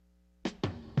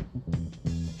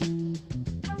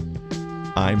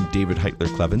I'm David Heitler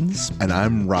Clevens. And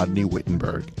I'm Rodney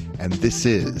Wittenberg. And this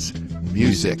is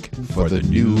Music for the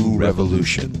New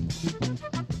Revolution.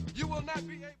 You will not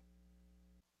be able.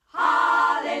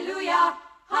 Hallelujah,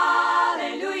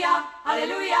 hallelujah,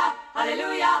 hallelujah,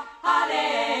 hallelujah,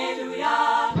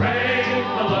 hallelujah. Praise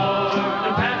the Lord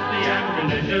and pass the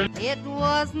ammunition. It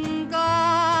wasn't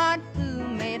God who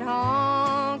made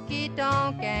honky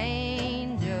tonk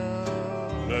angels.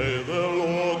 May the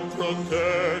Lord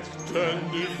protect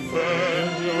and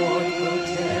defend you.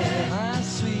 My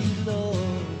sweet Lord.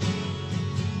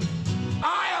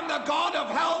 I am the God of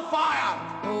hellfire.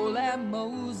 Holy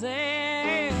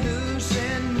Moses,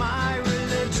 loosen my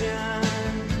religion.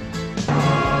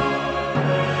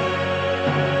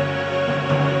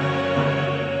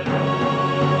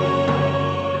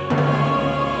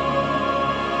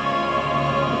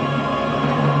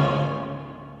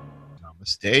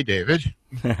 Namaste, David.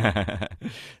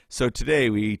 So today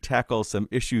we tackle some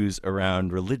issues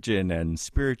around religion and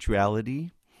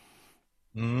spirituality.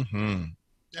 Mm-hmm.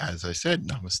 As I said,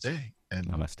 namaste. And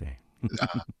Namaste.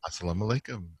 assalamu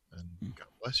alaikum. And God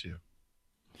bless you.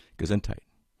 Gesundheit.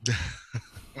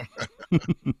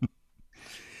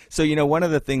 So, one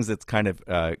of the things that's kind of,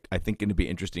 I think, going to be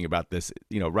interesting about this,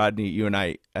 Rodney, you and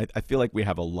I feel like we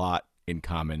have a lot in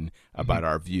common about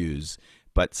our views,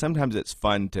 but sometimes it's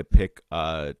fun to pick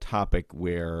a topic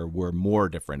where we're more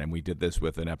different. And we did this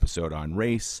with an episode on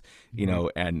race,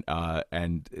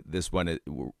 and this one,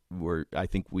 I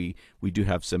think we do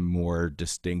have some more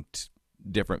distinct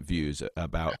different views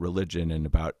about religion and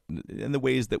the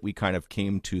ways that we kind of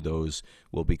came to those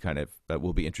will be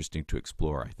interesting to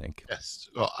explore, I think. Yes.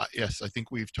 Well, yes, I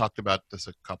think we've talked about this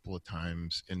a couple of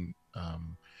times.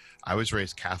 I was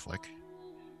raised Catholic,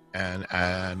 and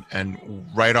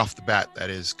right off the bat,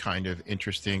 that is kind of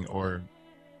interesting, or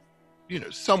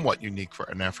somewhat unique for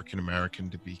an African American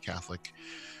to be Catholic,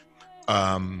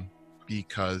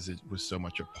 because it was so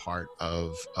much a part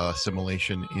of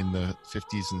assimilation in the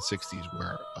 50s and 60s,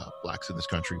 where blacks in this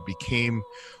country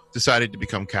decided to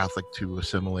become Catholic to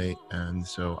assimilate. And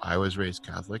so I was raised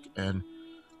Catholic, and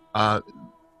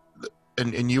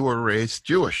you were raised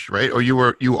Jewish, right? Or you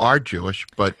are Jewish,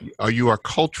 but you are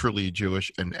culturally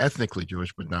Jewish and ethnically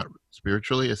Jewish, but not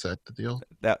spiritually. Is that the deal?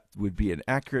 That would be an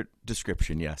accurate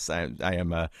description. Yes, I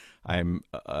am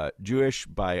Jewish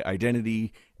by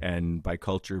identity and by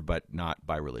culture, but not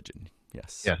by religion.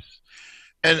 Yes. Yes.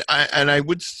 And I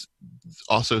would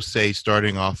also say,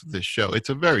 starting off this show, it's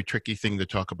a very tricky thing to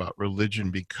talk about religion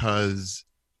because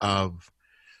of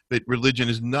that religion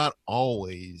is not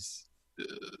always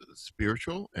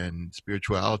spiritual, and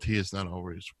spirituality is not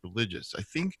always religious. I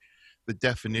think the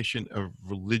definition of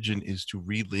religion is to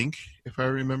relink, if I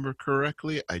remember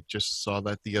correctly. I just saw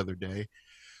that the other day.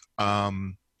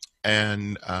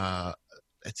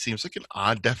 It seems like an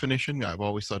odd definition. I've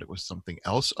always thought it was something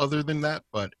else other than that,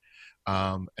 but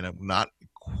and I'm not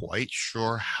quite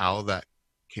sure how that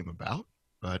came about,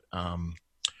 but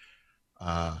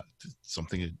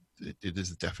something it is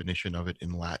the definition of it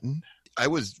in Latin. I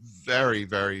was very,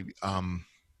 very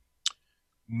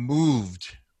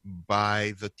moved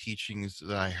by the teachings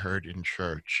that I heard in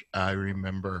church. I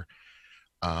remember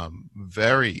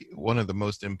one of the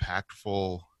most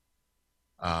impactful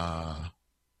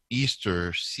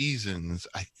Easter seasons.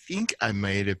 I think I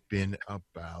might have been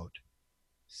about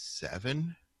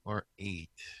 7 or 8.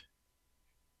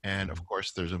 And of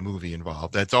course, there's a movie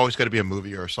involved. That's always got to be a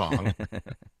movie or a song.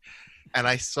 And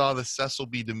I saw the Cecil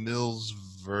B. DeMille's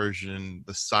version,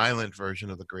 the silent version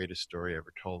of The Greatest Story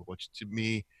Ever Told, which to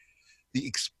me, the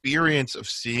experience of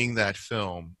seeing that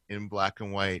film in black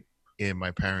and white in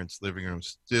my parents' living room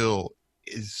still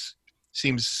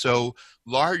seems so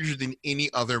larger than any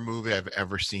other movie I've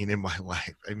ever seen in my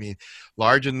life. I mean,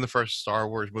 larger than the first Star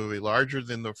Wars movie, larger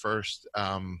than the first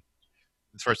time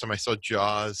I saw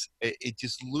Jaws. It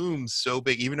just looms so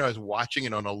big. Even though I was watching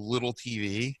it on a little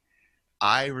TV,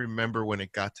 I remember when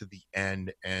it got to the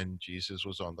end and Jesus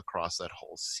was on the cross, that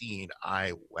whole scene,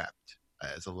 I wept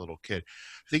as a little kid.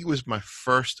 I think it was my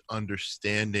first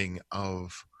understanding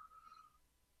of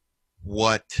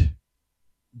what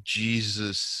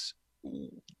Jesus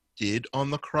did on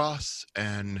the cross,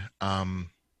 and how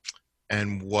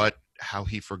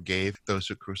he forgave those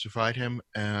who crucified him.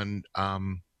 And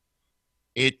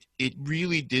it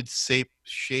really did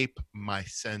shape my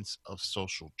sense of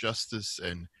social justice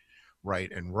and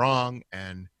right and wrong.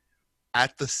 And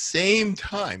at the same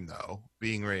time, though,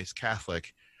 being raised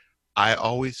Catholic, I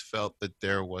always felt that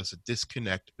there was a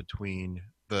disconnect between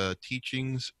the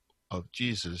teachings of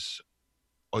Jesus,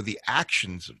 or the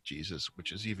actions of Jesus,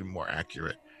 which is even more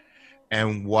accurate,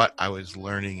 and what I was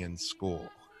learning in school,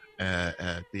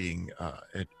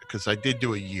 because I did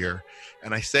do a year,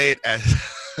 and I say it as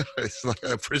it's like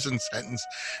a prison sentence.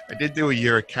 I did do a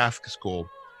year at Catholic school,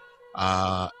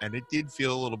 and it did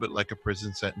feel a little bit like a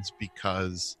prison sentence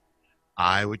because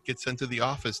I would get sent to the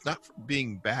office, not for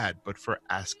being bad, but for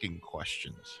asking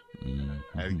questions.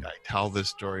 I tell this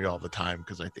story all the time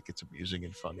because I think it's amusing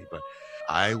and funny, but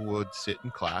I would sit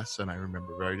in class, and I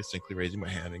remember very distinctly raising my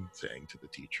hand and saying to the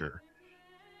teacher,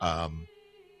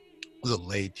 it was a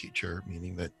lay teacher,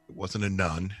 meaning that it wasn't a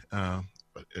nun,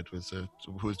 but it was who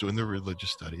was doing the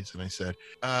religious studies. And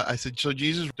I said, so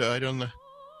Jesus died on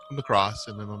the cross,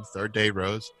 and then on the third day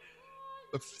rose.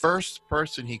 The first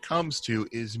person he comes to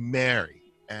is Mary,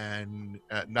 and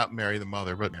not Mary the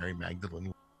mother, but Mary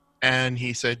Magdalene. And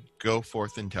he said, go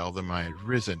forth and tell them I had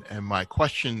risen. And my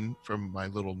question from my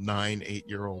little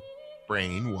 8-year-old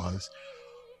brain was,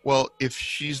 well, if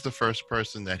she's the first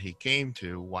person that he came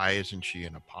to, why isn't she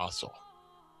an apostle?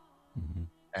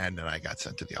 And then I got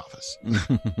sent to the office.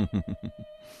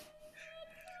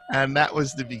 And that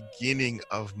was the beginning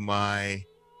of my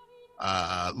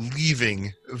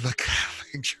leaving the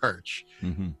Catholic Church.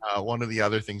 One of the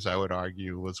other things I would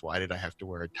argue was, why did I have to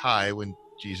wear a tie when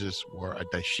Jesus wore a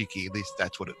dashiki? At least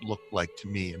that's what it looked like to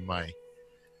me in my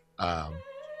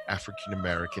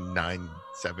African-American 9,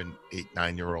 7, 8,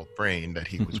 9-year-old brain, that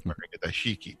he was wearing a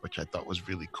dashiki, which I thought was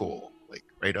really cool. Like,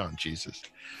 right on, Jesus.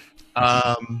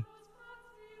 And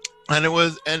it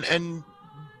was, and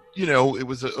you know, it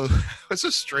was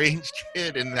a strange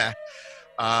kid in that,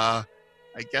 I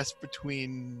guess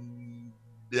between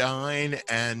 9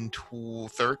 and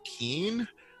 13,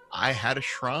 I had a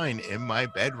shrine in my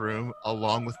bedroom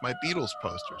along with my Beatles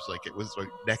posters. Like, it was like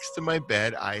next to my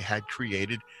bed. I had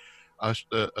created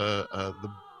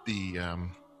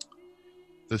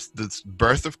this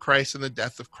birth of Christ and the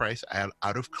death of Christ out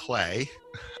of clay.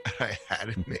 I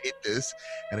had made this,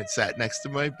 and it sat next to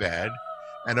my bed,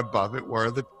 and above it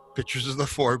were the pictures of the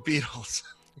 4 Beatles.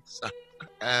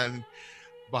 And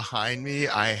behind me,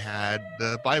 I had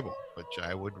the Bible, which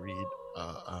I would read.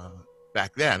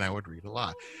 Back then, I would read a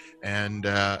lot. And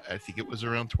I think it was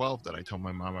around 12 that I told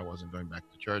my mom I wasn't going back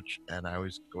to church, and I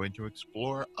was going to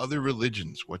explore other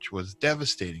religions, which was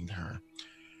devastating to her.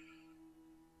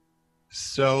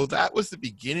 So that was the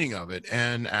beginning of it.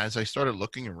 And as I started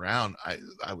looking around, I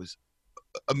was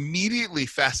immediately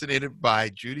fascinated by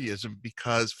Judaism,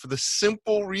 because for the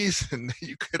simple reason that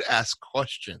you could ask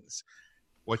questions,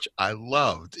 which I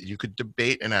loved. You could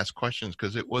debate and ask questions,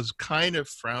 because it was kind of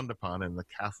frowned upon in the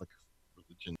Catholic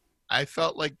religion. I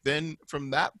felt like then,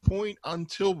 from that point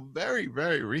until very,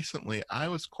 very recently, I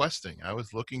was questing. I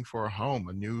was looking for a home,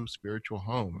 a new spiritual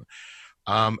home.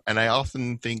 And I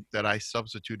often think that I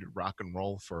substituted rock and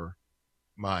roll for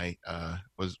my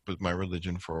was my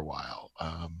religion for a while,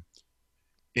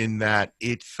 in that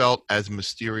it felt as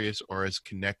mysterious or as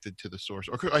connected to the source,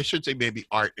 or I should say maybe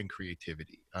art and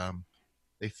creativity.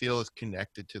 They feel as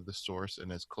connected to the source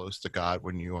and as close to God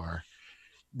when you are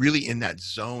really in that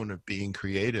zone of being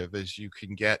creative as you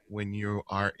can get when you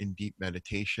are in deep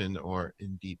meditation or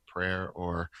in deep prayer,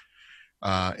 or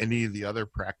any of the other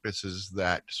practices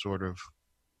that sort of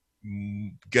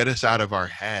get us out of our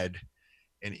head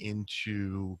and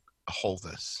into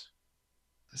wholeness.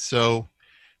 So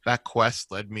that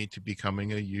quest led me to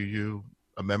becoming a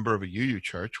member of a UU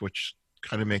church, which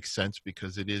kind of makes sense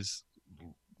because it is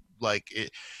like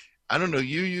it. I don't know.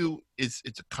 It's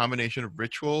a combination of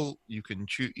ritual. You can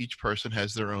choose. Each person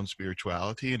has their own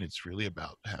spirituality, and it's really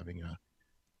about having a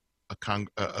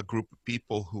group of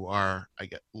people who are, I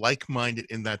guess, like-minded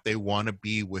in that they want to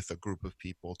be with a group of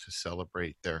people to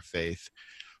celebrate their faith,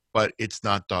 but it's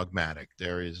not dogmatic.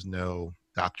 There is no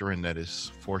doctrine that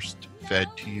is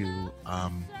force-fed to you,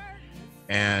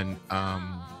 and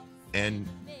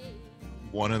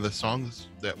one of the songs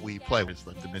that we play is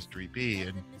 "Let the Mystery Be,"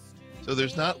 and so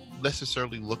there's not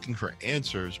necessarily looking for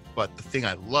answers, but the thing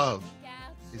I love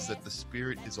is that the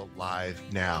Spirit is alive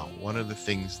now. One of the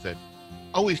things that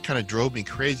always kind of drove me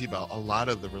crazy about a lot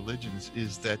of the religions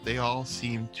is that they all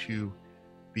seem to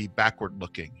be backward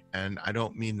looking. And I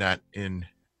don't mean that to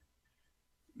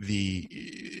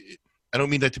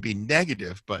be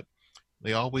negative, but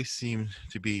they always seem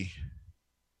to be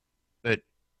that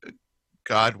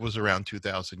God was around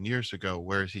 2,000 years ago.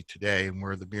 Where is he today? And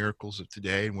where are the miracles of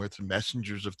today? And where are the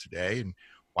messengers of today? And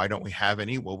why don't we have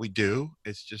any? Well, we do.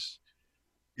 It's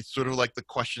sort of like the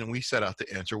question we set out to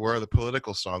answer. Where are the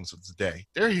political songs of the day?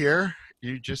 They're here.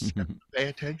 You just have to pay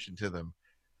attention to them.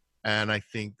 And I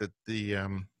think that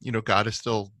God is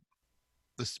still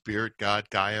the Spirit,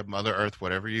 God, Gaia, Mother Earth,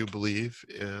 whatever you believe,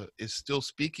 is still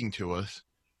speaking to us.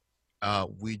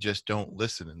 we just don't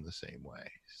listen in the same way.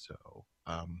 So,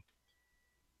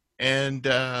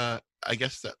 I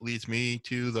guess that leads me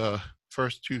to the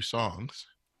first two songs.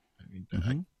 I mean,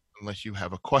 unless you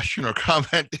have a question or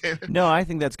comment, David. No, I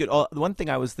think that's good. Oh, the one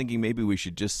thing I was thinking maybe we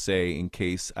should just say, in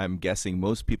case I'm guessing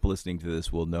most people listening to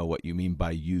this will know what you mean by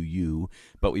UU,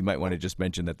 but we might want to just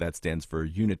mention that that stands for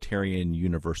Unitarian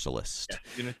Universalist. Yeah,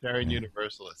 Unitarian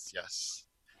Universalist, yes.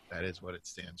 That is what it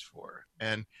stands for.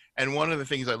 And one of the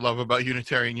things I love about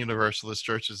Unitarian Universalist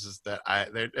churches is that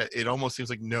it almost seems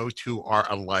like no two are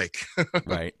alike.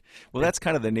 Right. Well, that's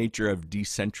kind of the nature of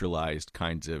decentralized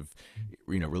kinds of,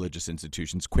 religious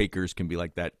institutions. Quakers can be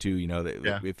like that too.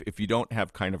 If you don't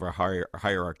have kind of a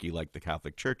hierarchy like the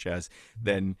Catholic Church has,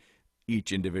 then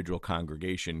each individual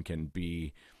congregation can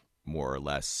be more or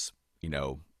less,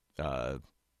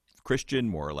 Christian,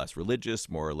 more or less religious,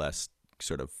 more or less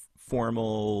sort of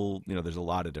formal. There's a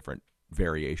lot of different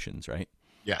variations, right?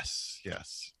 Yes.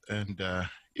 And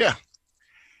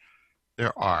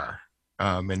there are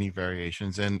many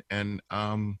variations. And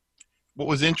what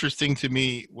was interesting to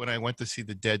me when I went to see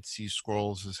the Dead Sea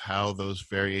Scrolls is how those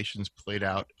variations played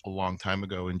out a long time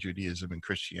ago in Judaism and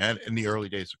Christianity, in the early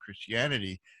days of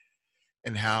Christianity,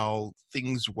 and how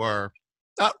things were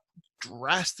not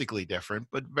drastically different,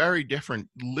 but very different,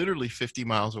 literally 50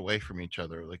 miles away from each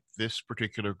other. Like this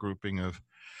particular grouping of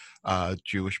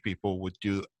Jewish people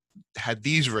had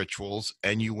these rituals,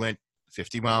 and you went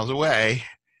 50 miles away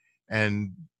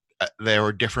and there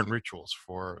were different rituals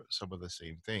for some of the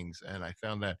same things. And I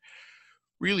found that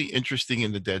really interesting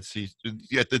in the Dead Sea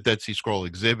Scroll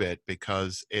exhibit,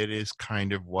 because it is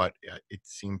kind of what it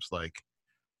seems like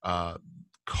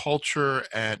culture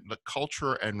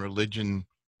and religion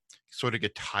sort of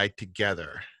get tied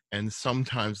together. And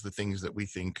sometimes the things that we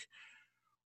think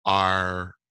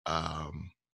are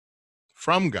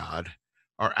from God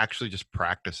are actually just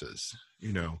practices.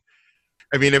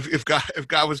 I mean, if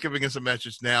God was giving us a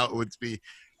message now, it would be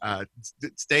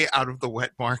stay out of the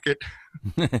wet market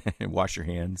and wash your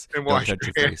hands. And don't touch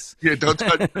your face. Yeah, don't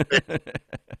touch your face.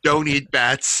 Don't eat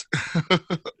bats.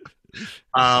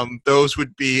 Those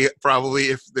would be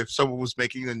probably, if someone was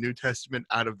making the New Testament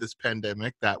out of this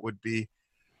pandemic, that would be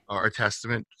our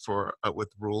testament for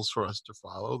with rules for us to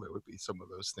follow. There would be some of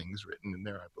those things written in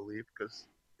there, I believe, because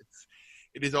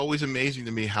it is always amazing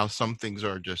to me how some things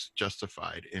are just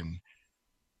justified in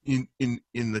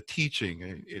the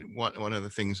teaching. One of the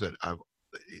things that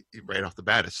right off the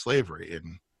bat is slavery.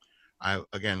 And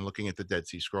again, looking at the Dead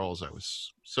Sea Scrolls, I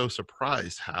was so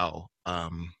surprised how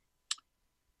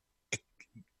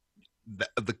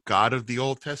the God of the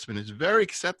Old Testament is very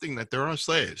accepting that there are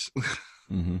slaves.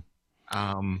 Mm-hmm.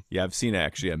 Yeah, I've seen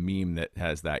actually a meme that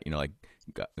has that, like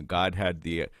God had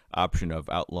the option of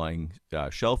outlawing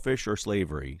shellfish or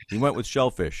slavery. He went with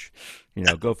shellfish,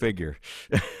 go figure.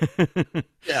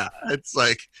 Yeah, it's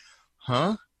like,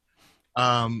 huh?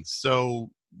 So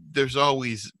there's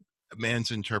always a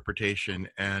man's interpretation,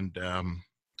 and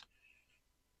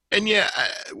yeah,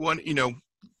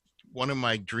 one of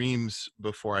my dreams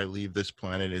before I leave this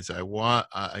planet is I want,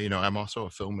 I'm also a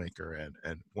filmmaker,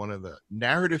 and one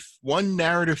narrative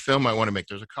film I want to make.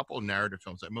 There's a couple of narrative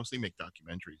films. I mostly make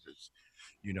documentaries, as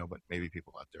but maybe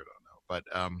people out there don't know. But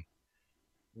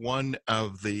one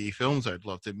of the films I'd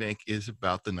love to make is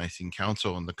about the Nicene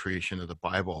Council and the creation of the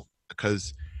Bible,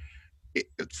 because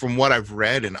from what I've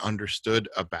read and understood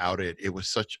about it, it was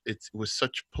such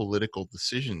political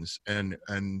decisions, and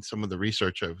some of the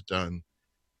research I've done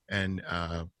and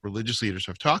religious leaders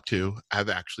I've talked to have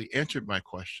actually answered my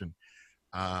question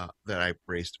that I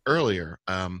raised earlier.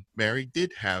 Mary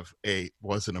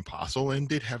was an apostle and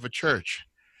did have a church,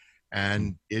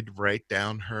 and did write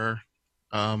down her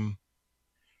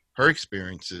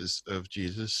experiences of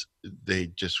Jesus. They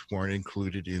just weren't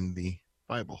included in the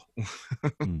Bible.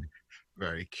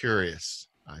 Very curious,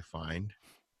 I find.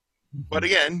 But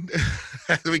again,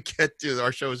 as we get to,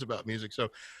 our show is about music, so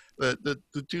the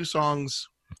two songs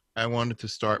I wanted to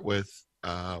start with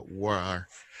were,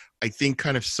 I think,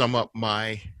 kind of sum up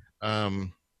my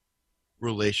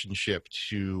relationship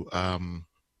to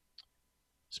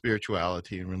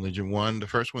spirituality and religion. The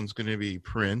first one's going to be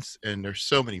Prince, and there's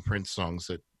so many Prince songs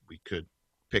that we could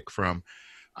pick from.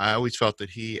 I always felt that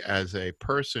he, as a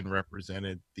person,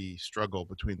 represented the struggle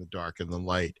between the dark and the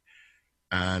light,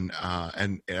 and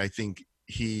I think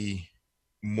he,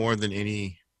 more than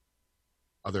any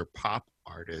other pop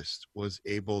artist, was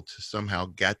able to somehow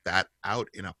get that out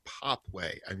in a pop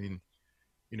way. I mean,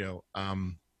 U2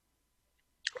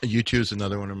 is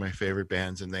another one of my favorite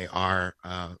bands, and they are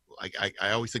I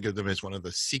always think of them as one of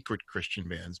the secret Christian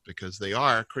bands, because they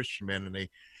are a Christian band, and if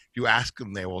you ask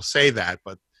them, they will say that,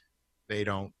 but they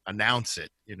don't announce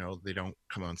it. You know, they don't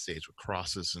come on stage with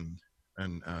crosses and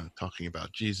talking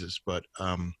about Jesus. But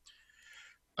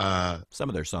Some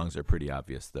of their songs are pretty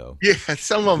obvious, though. yeah,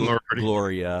 some of them are pretty.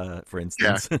 Gloria, for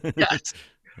instance. Yes.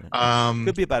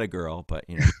 Could be about a girl, but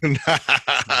you know.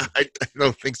 I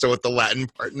don't think so with the Latin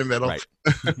part in the middle. Right.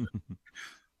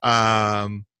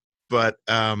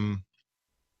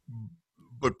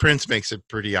 But Prince makes it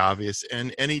pretty obvious,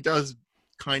 and he does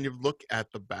kind of look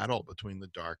at the battle between the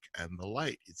dark and the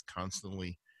light. He's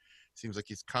constantly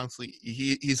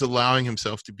he's allowing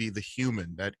himself to be the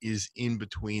human that is in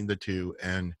between the two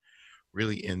and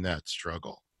really in that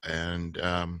struggle. And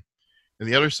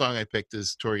the other song I picked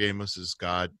is Tori Amos's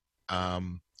God.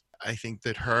 I think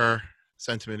that her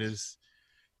sentiment is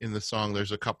in the song.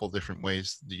 There's a couple different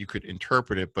ways that you could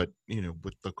interpret it, but you know,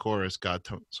 with the chorus, God,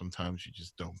 sometimes you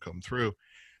just don't come through.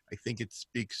 I think it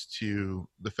speaks to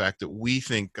the fact that we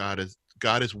think God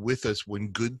is with us when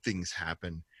good things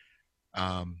happen,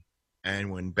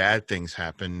 and when bad things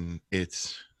happen,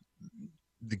 it's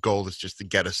the goal is just to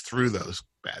get us through those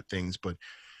bad things. But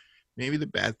maybe the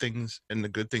bad things and the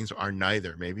good things are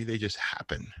neither. Maybe they just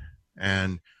happen,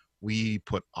 and we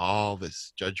put all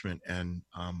this judgment and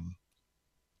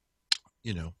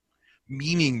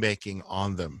meaning making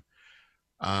on them.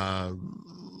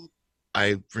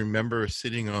 I remember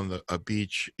sitting on a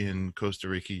beach in Costa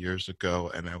Rica years ago,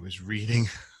 and I was reading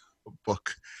a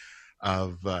book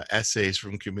of essays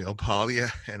from Camille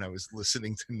Paglia, and I was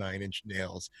listening to Nine Inch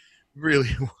Nails. Really,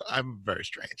 I'm very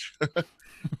strange.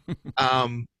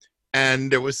 And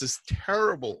there was this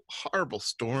terrible, horrible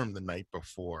storm the night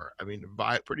before. I mean,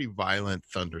 pretty violent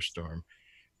thunderstorm.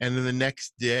 And then the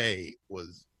next day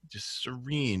was just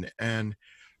serene. And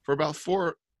for about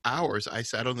 4 hours, I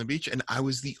sat on the beach, and I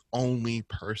was the only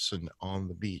person on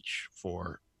the beach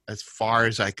for as far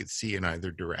as I could see in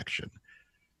either direction.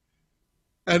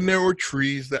 And there were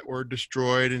trees that were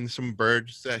destroyed and some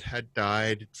birds that had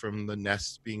died from the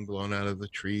nests being blown out of the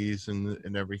trees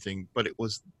and everything. But it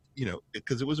was,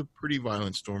 because it was a pretty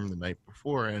violent storm the night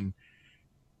before, and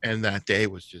that day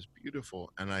was just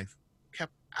beautiful. And I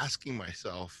kept asking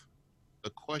myself the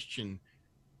question,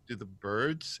 do the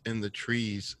birds and the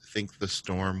trees think the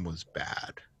storm was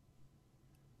bad?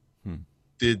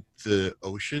 Did the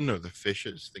ocean or the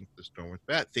fishes think the storm was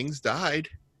bad? Things died,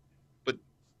 but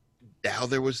now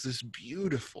there was this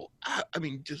beautiful,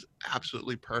 just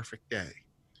absolutely perfect day.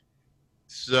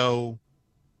 So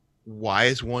why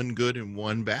is one good and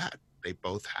one bad? They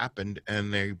both happened,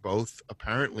 and they both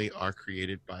apparently are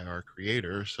created by our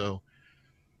Creator. So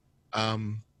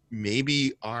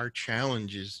maybe our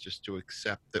challenge is just to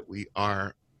accept that we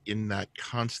are in that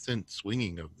constant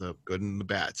swinging of the good and the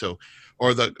bad. So,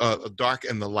 or the dark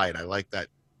and the light. I like that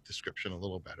description a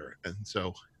little better. And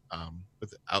so,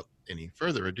 without any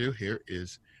further ado, here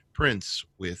is Prince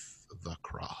with The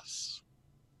Cross.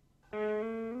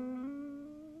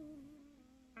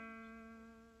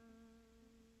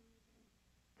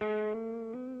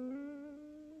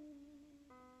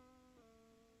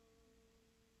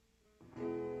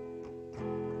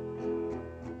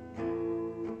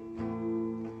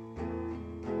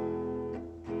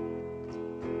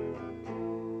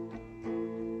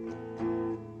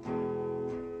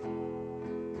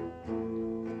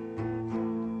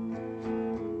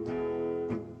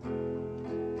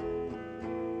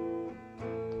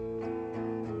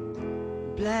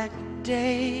 Black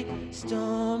day,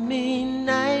 stormy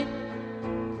night.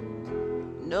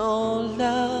 No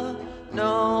love,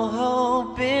 no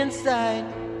hope in sight.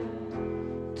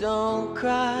 Don't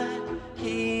cry,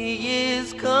 he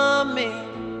is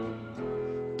coming.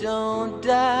 Don't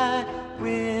die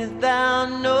without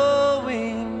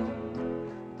knowing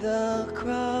the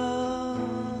cross.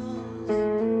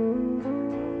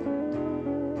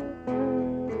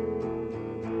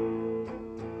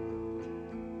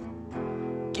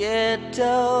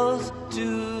 Ghettos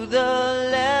to the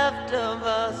left of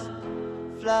us,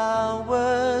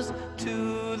 flowers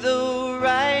to the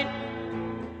right.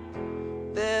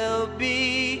 There'll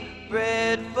be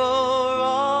bread for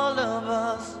all of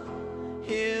us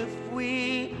if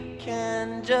we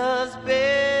can just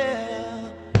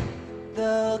bear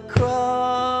the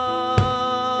cross.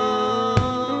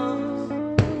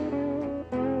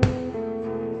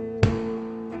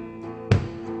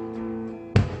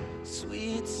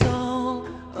 Sweet song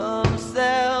of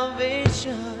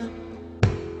salvation,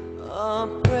 a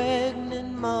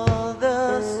pregnant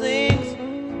mother sings.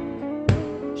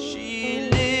 She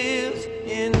lives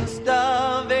in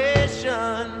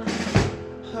starvation.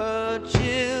 Her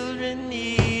children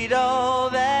need all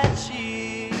that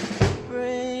she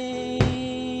brings.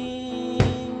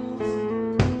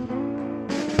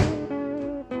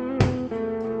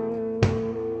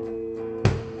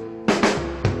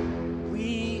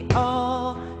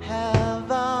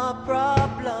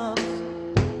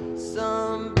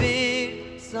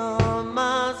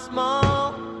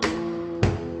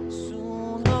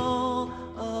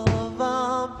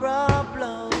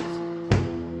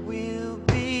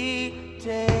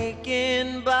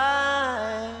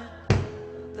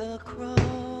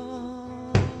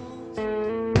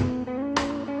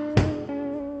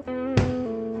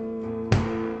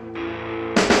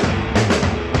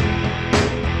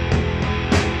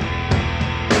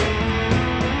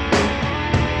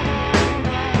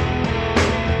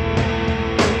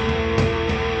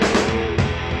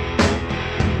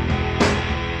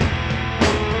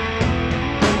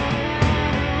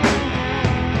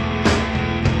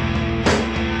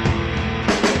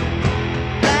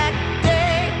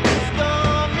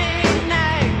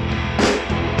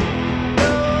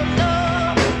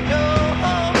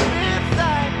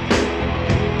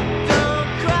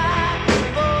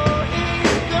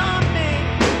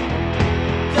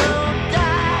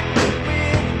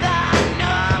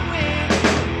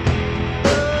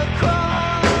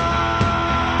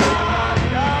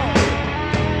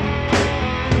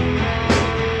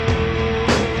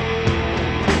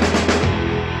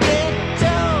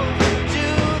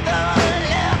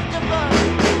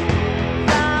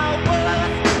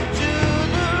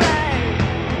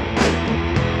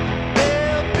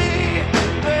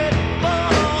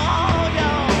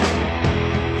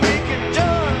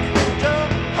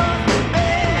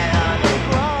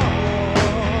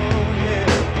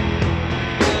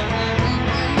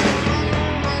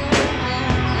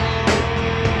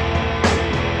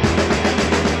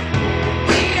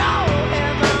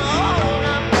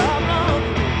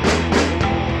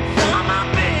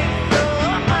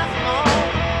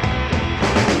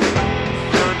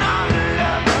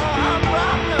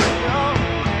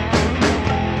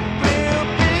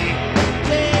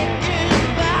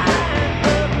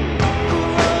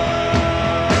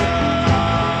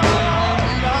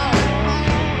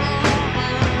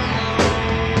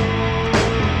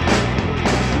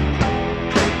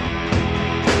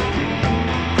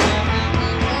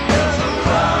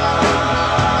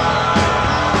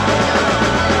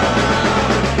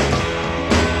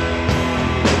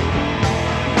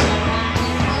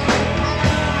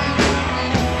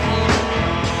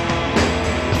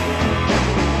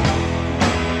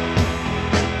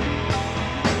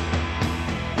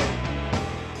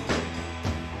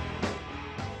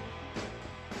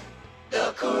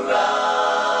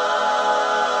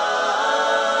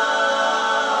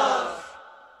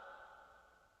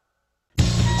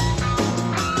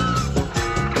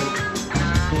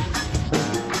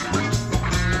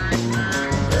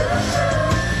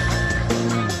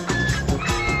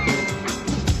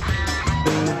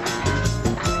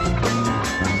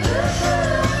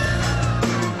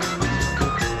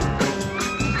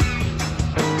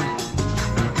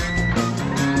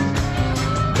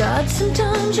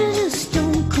 sometimes you just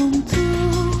don't come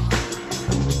through.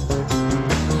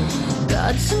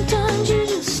 God, sometimes you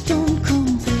just don't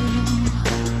come through.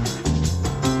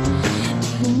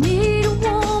 You need a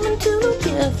woman to look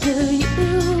after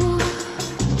you.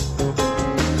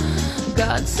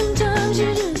 God, sometimes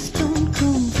you just don't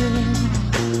come through.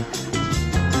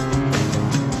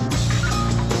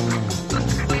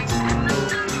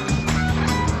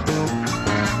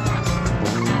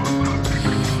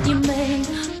 You make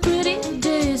pretty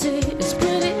daisies,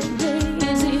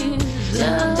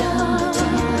 love.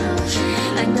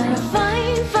 I gotta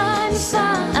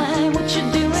find what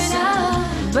you're doing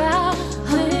about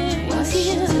things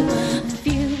here. The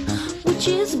fuel which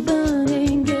is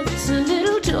burning gets a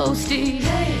little toasty.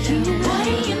 What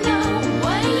do you know?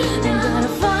 I gotta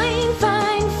find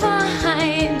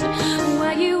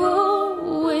where you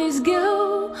always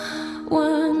go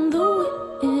when the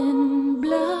wind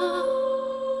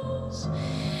blows.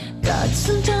 God,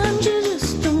 sometimes you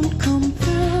just don't come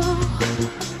through.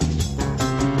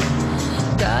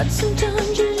 God,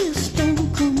 sometimes you just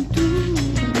don't come through.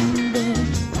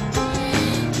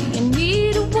 You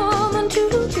need a woman to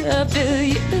look after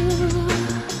you.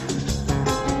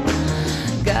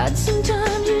 God,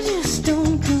 sometimes you just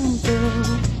don't come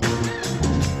through.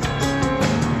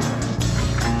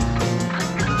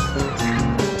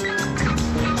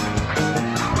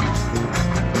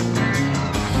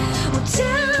 Well,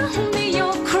 tell me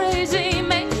you're crazy,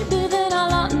 maybe then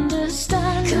I'll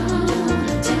understand.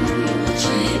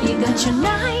 You got your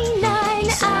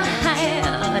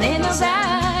 999 in the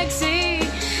backseat,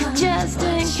 just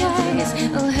in case.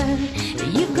 Oh, hey,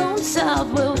 you gone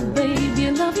south, well, baby,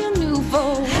 you love your new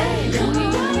phone. Hey, what do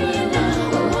you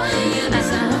know? I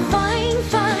gotta find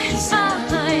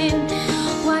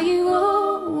why you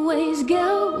always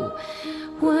go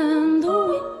when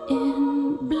the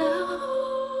wind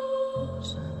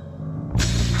blows.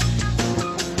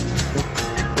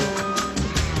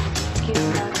 Keep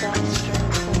not thy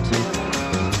strength unto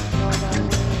another, nor thy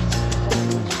means that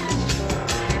which destroy.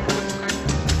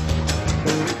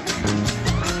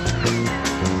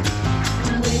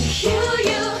 Will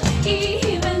you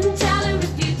even tell her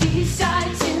if you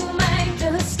decide to make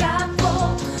the sky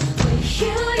fall? Will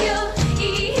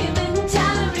you even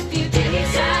tell her if you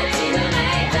decide to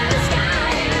make the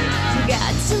sky?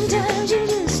 God, sometimes you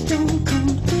just don't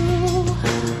come through.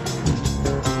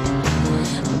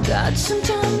 God,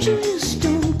 sometimes you just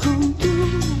don't come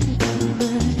through.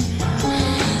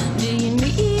 Do you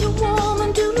need a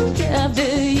woman to look after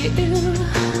you?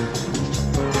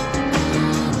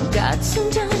 God,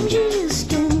 sometimes you just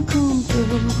don't come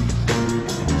through.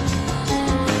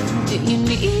 Do you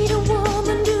need a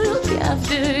woman to look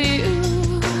after you?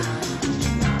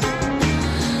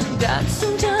 God,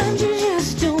 sometimes you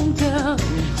just don't come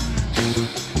through.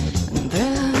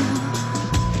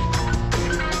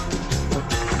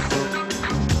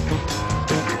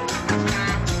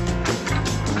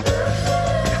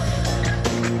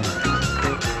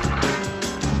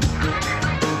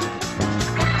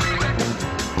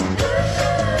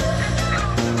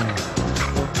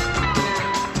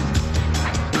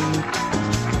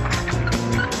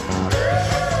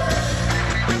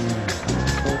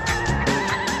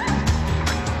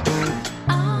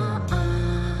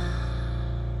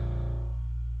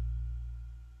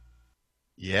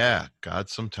 Yeah, God,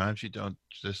 sometimes you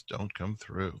just don't come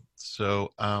through.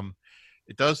 So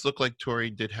it does look like Tori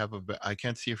did have I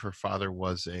can't see if her father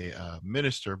was a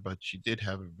minister, but she did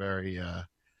have a very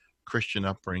Christian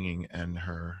upbringing, and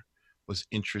was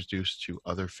introduced to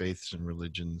other faiths and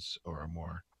religions, or a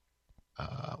more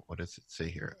what does it say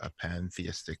here? A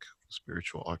pantheistic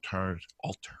spiritual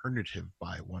alternative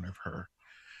by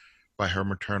her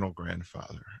maternal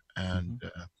grandfather. And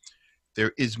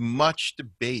there is much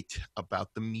debate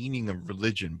about the meaning of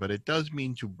religion, but it does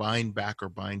mean to bind back or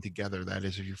bind together. That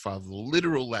is, if you follow the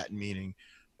literal Latin meaning.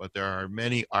 But there are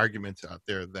many arguments out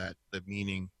there that the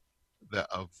meaning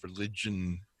of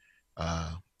religion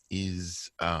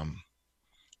is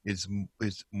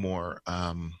more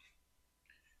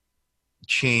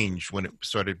changed when it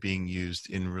started being used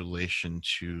in relation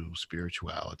to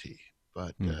spirituality.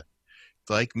 But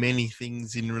like many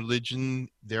things in religion,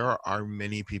 there are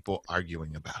many people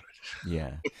arguing about it.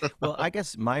 Yeah. Well, I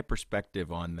guess my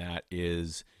perspective on that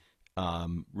is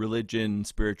religion,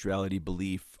 spirituality,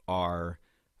 belief are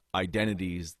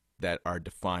identities that are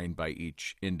defined by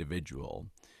each individual.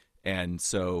 And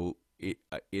so it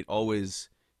always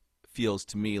feels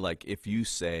to me like if you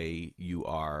say you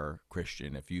are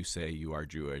Christian, if you say you are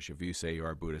Jewish, if you say you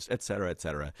are Buddhist, et cetera,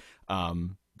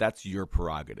 that's your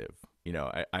prerogative. You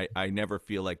know, I never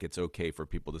feel like it's okay for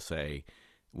people to say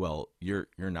well, you're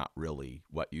not really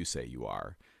what you say you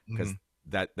are, because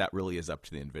that really is up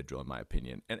to the individual, in my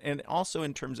opinion. And also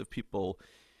in terms of people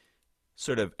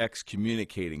sort of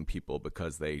excommunicating people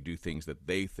because they do things that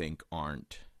they think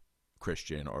aren't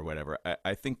Christian or whatever.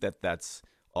 I think that that's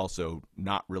also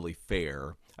not really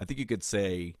fair. I think you could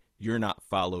say you're not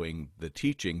following the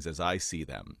teachings as I see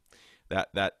them.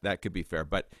 That could be fair.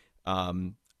 But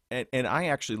and I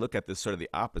actually look at this sort of the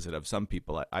opposite of some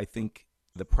people. I think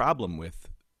the problem with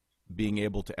being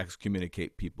able to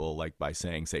excommunicate people, like by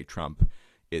saying, say, Trump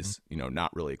is,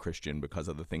 not really a Christian because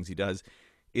of the things he does,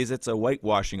 is it's a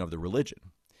whitewashing of the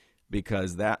religion,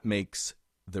 because that makes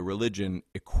the religion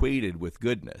equated with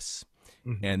goodness.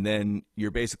 And then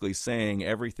you're basically saying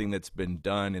everything that's been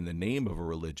done in the name of a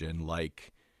religion,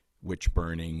 like witch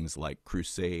burnings, like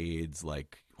crusades,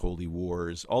 like holy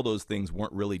wars, all those things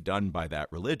weren't really done by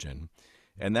that religion.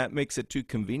 And that makes it too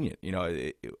convenient.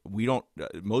 We don't.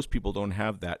 Most people don't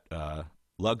have that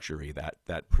luxury,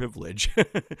 that privilege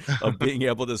of being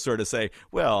able to sort of say,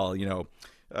 well,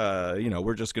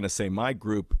 we're just going to say my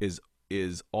group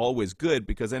is always good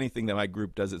because anything that my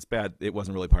group does that's bad, it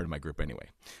wasn't really part of my group anyway.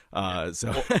 Or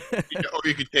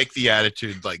you could take the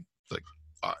attitude like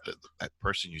that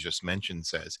person you just mentioned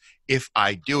says, if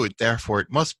I do it, therefore it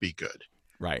must be good.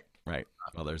 Right.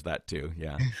 Well, there's that too.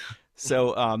 Yeah.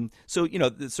 So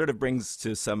this sort of brings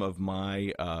to some of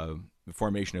my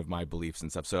formation of my beliefs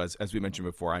and stuff. So as we mentioned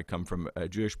before, I come from a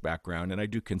Jewish background, and I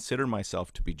do consider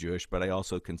myself to be Jewish, but I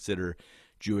also consider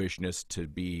Jewishness to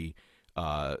be,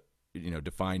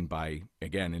 defined by,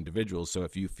 again, individuals. So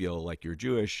if you feel like you're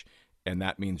Jewish and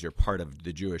that means you're part of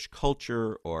the Jewish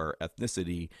culture or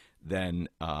ethnicity, then,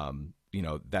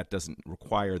 that doesn't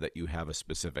require that you have a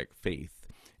specific faith.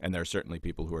 And there are certainly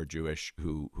people who are Jewish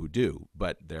who do,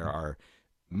 but there are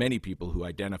many people who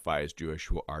identify as Jewish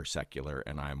who are secular,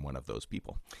 and I'm one of those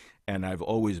people. And I've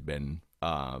always been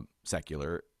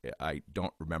secular. I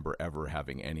don't remember ever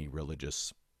having any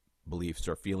religious beliefs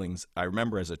or feelings. I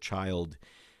remember as a child,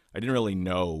 I didn't really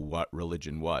know what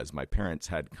religion was. My parents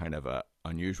had kind of an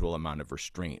unusual amount of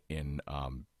restraint in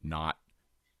not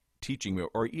teaching me,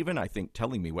 or even, I think,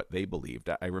 telling me what they believed.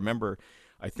 I remember,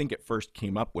 I think it first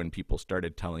came up when people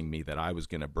started telling me that I was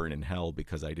going to burn in hell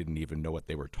because I didn't even know what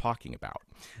they were talking about.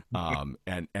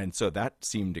 And so that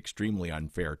seemed extremely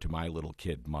unfair to my little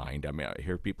kid mind. I mean, I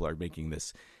hear people are making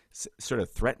this sort of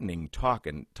threatening talk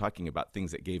and talking about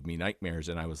things that gave me nightmares.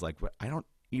 And I was like, I don't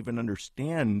even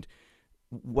understand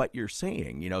what you're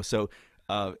saying, So,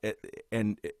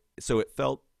 so it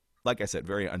felt, like I said,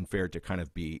 very unfair to kind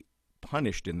of be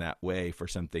punished in that way for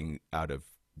something out of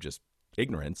just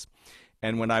ignorance.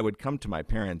 And when I would come to my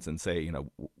parents and say,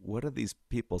 what are these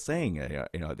people saying?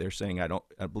 They're saying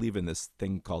I believe in this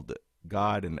thing called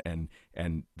God, and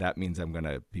that means I'm going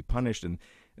to be punished. And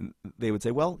they would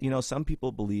say, well, some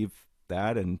people believe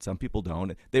that and some people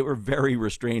don't. They were very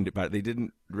restrained about it. They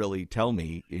didn't really tell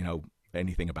me,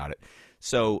 anything about it.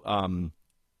 So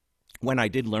when I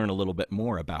did learn a little bit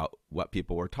more about what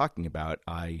people were talking about,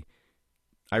 I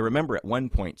remember at one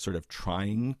point sort of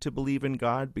trying to believe in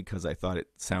God because I thought it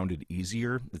sounded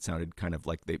easier. It sounded kind of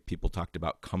like people talked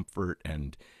about comfort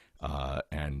and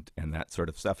that sort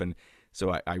of stuff. And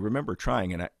so I remember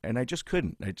trying, and I just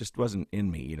couldn't. It just wasn't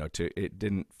in me. It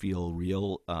didn't feel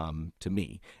real to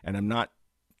me. And I'm not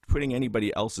putting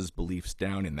anybody else's beliefs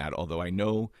down in that, although I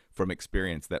know from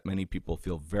experience that many people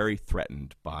feel very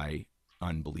threatened by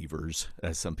unbelievers,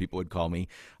 as some people would call me,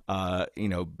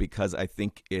 because I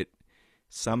think it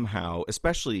somehow,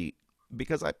 especially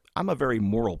because I'm a very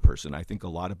moral person. I think a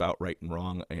lot about right and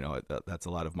wrong. That's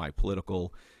a lot of my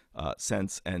political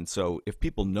sense. And so if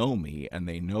people know me and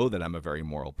they know that I'm a very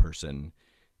moral person,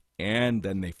 and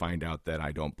then they find out that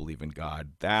I don't believe in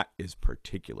God, that is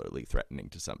particularly threatening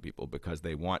to some people because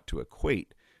they want to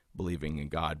equate believing in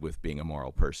God with being a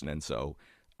moral person. And so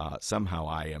somehow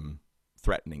I am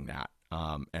threatening that.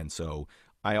 And so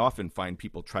I often find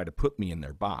people try to put me in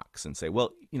their box and say,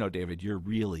 well, David, you're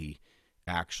really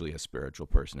actually a spiritual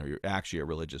person, or you're actually a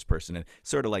religious person. And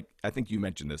sort of like, I think you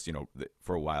mentioned this,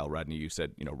 for a while, Rodney, you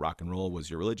said, rock and roll was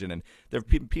your religion. And there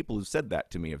have people who said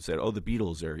that to me, have said, oh, the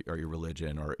Beatles are your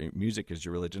religion, or music is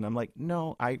your religion. I'm like,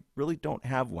 no, I really don't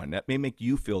have one. That may make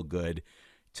you feel good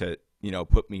to,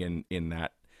 put me in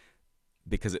that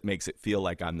because it makes it feel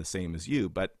like I'm the same as you.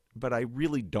 But I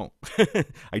really don't.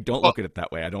 I don't look at it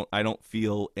that way. I don't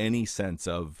feel any sense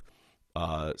of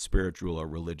spiritual or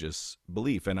religious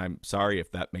belief, and I'm sorry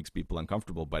if that makes people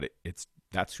uncomfortable, but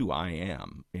that's who I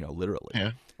am, literally.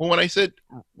 Yeah. Well, when I said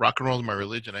rock and roll is my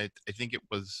religion, I think it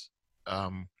was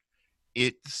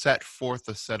it set forth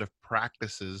a set of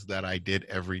practices that I did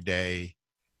every day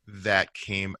that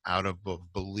came out of a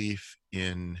belief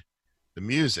in the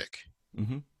music.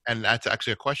 Mm-hmm. And that's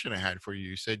actually a question I had for you.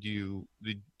 You said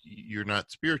you're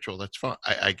not spiritual. That's fine.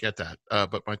 I get that.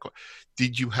 But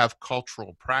did you have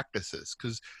cultural practices?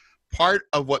 Because part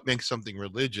of what makes something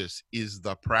religious is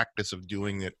the practice of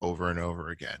doing it over and over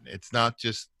again. It's not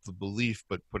just the belief,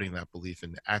 but putting that belief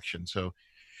into action. So,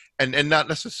 and not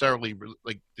necessarily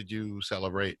like, did you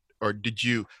celebrate, or did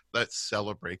you, let's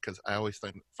celebrate, because I always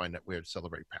find that weird,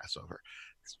 celebrate Passover.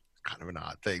 It's kind of an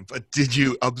odd thing, but did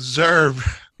you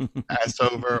observe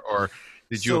Passover, or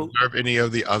did you observe any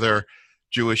of the other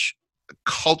Jewish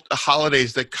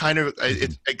holidays that kind of,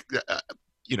 it's like,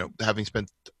 having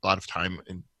spent a lot of time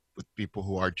with people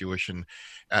who are Jewish and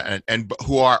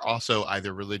who are also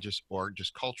either religious or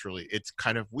just culturally, it's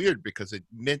kind of weird because it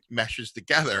meshes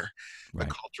together. Right.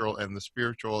 The cultural and the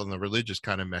spiritual and the religious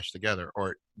kind of mesh together,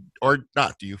 or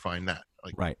not. Do you find that?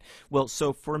 Right. Well,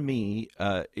 so for me,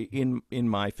 in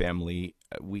my family,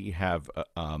 we have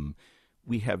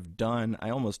done. I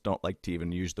almost don't like to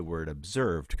even use the word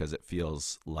observed because it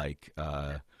feels like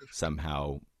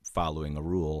somehow following a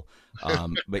rule.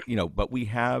 But we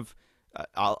have.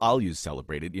 I'll use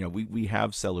celebrated. We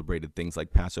have celebrated things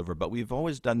like Passover, but we've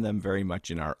always done them very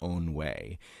much in our own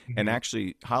way. Mm-hmm. And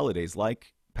actually, holidays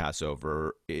like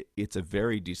Passover, it's a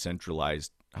very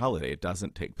decentralized holiday. It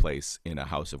doesn't take place in a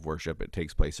house of worship. It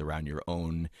takes place around your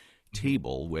own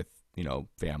table with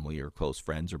family or close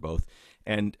friends or both.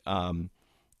 And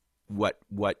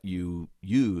what you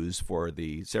use for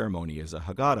the ceremony is a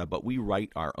Haggadah, but we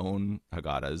write our own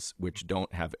Haggadahs, which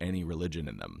don't have any religion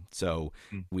in them. So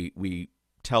we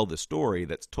tell the story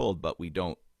that's told, but we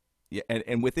don't.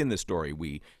 And within the story,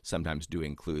 we sometimes do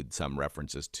include some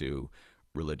references to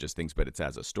religious things, but it's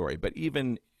as a story. But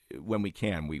even when we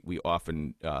can, we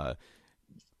often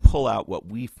pull out what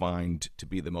we find to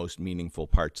be the most meaningful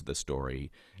parts of the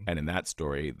story. And in that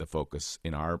story, the focus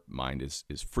in our mind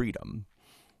is freedom.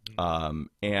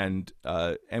 And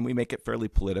we make it fairly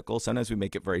political. Sometimes we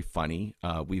make it very funny.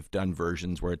 We've done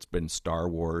versions where it's been Star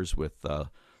Wars with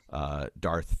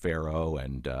Darth Pharaoh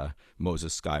and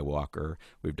Moses Skywalker.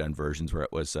 We've done versions where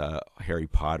it was Harry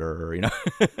Potter,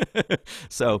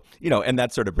 So, and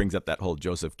that sort of brings up that whole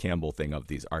Joseph Campbell thing of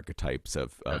these archetypes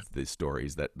of the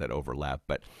stories that overlap.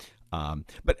 But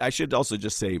I should also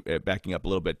just say, backing up a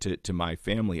little bit to my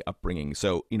family upbringing.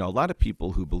 So, a lot of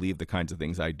people who believe the kinds of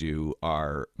things I do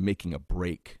are making a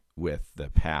break with the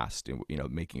past,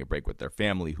 making a break with their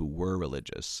family who were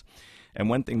religious. And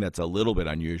one thing that's a little bit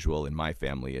unusual in my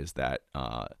family is that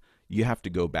you have to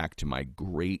go back to my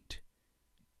great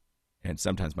and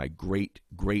sometimes my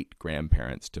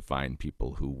great-great-grandparents to find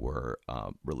people who were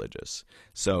religious.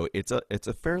 So it's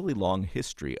a fairly long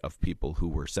history of people who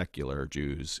were secular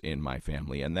Jews in my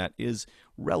family, and that is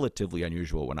relatively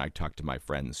unusual when I talk to my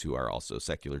friends who are also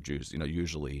secular Jews.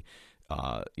 Usually,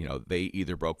 they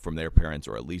either broke from their parents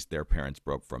or at least their parents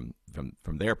broke from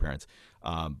their parents.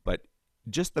 But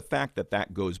just the fact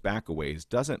that goes back a ways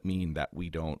doesn't mean that we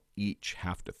don't each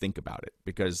have to think about it,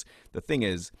 because the thing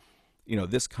is,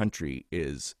 this country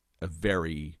is a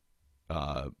very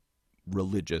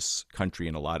religious country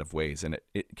in a lot of ways, and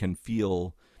it can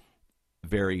feel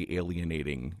very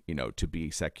alienating, to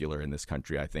be secular in this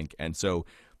country, I think. And so,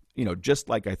 just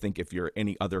like I think if you're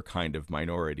any other kind of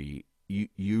minority,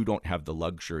 you don't have the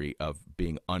luxury of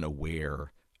being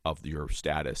unaware of your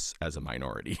status as a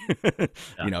minority.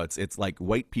 Yeah. It's like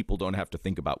white people don't have to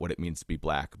think about what it means to be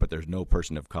black, but there's no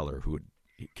person of color who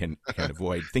can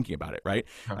avoid thinking about it, right?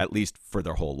 At least for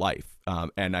their whole life.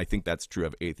 And I think that's true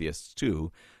of atheists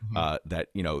too, that,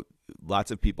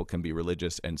 lots of people can be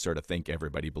religious and sort of think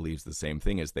everybody believes the same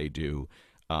thing as they do.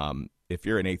 If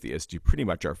you're an atheist, you pretty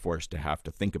much are forced to have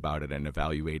to think about it and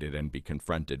evaluate it and be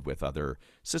confronted with other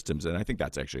systems. And I think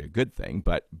that's actually a good thing,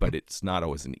 but it's not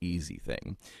always an easy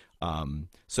thing.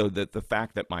 So that the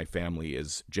fact that my family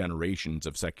is generations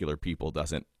of secular people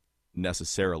doesn't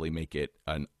necessarily make it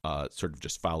an sort of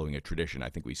just following a tradition. I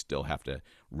think we still have to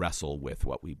wrestle with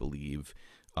what we believe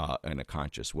in a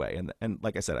conscious way. And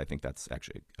like I said, I think that's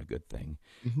actually a good thing.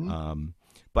 Mm-hmm.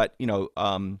 But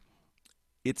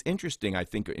it's interesting, I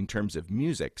think, in terms of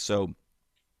music. So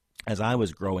as I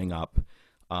was growing up,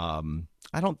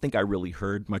 I don't think I really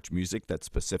heard much music that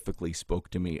specifically spoke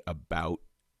to me about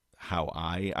how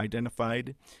I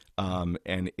identified.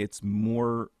 And it's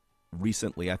more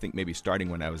recently, I think maybe starting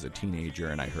when I was a teenager,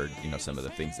 and I heard, some of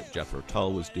the things that Jethro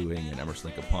Tull was doing and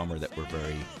Emerson, Lake and Palmer that were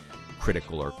very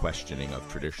critical or questioning of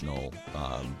traditional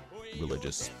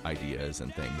religious ideas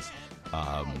and things,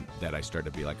 that I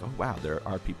started to be like, oh, wow, there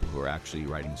are people who are actually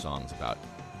writing songs about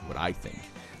what I think.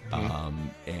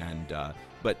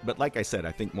 But like I said,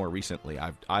 I think more recently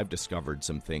I've discovered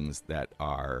some things that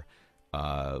are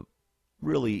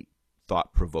really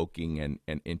thought-provoking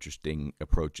and interesting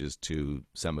approaches to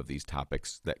some of these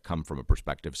topics that come from a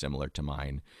perspective similar to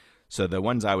mine. So the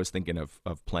ones I was thinking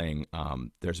of playing,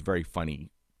 there's a very funny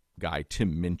guy,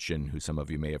 Tim Minchin, who some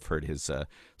of you may have heard. His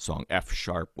song F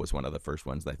Sharp was one of the first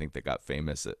ones I think that got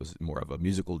famous. It was more of a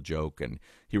musical joke, and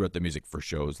he wrote the music for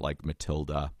shows like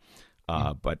Matilda.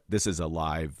 But this is a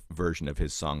live version of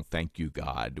his song Thank You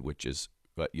God, which is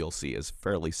what you'll see is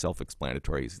fairly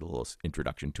self-explanatory. It's a little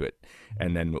introduction to it.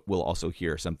 And then we'll also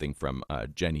hear something from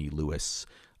Jenny Lewis,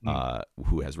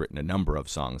 who has written a number of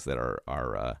songs that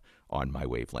are on my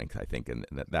wavelength, I think. And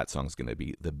that song's going to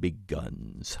be The Big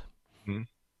Guns.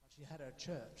 She had a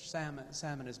church. Sam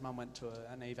and his mum went to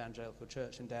an evangelical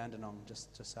church in Dandenong,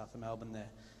 just south of Melbourne there.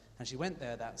 And she went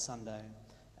there that Sunday,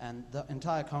 and the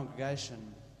entire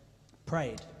congregation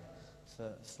prayed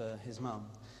for his mum.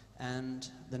 And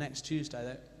the next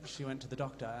Tuesday, she went to the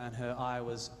doctor, and her eye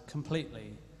was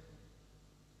completely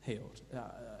healed,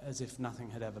 as if nothing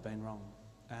had ever been wrong.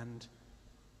 And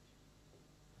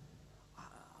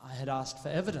I had asked for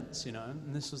evidence, you know,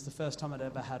 and this was the first time I'd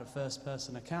ever had a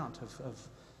first-person account of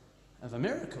a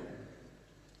miracle.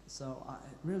 So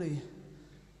it really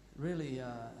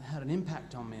had an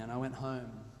impact on me, and I went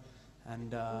home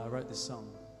and wrote this song.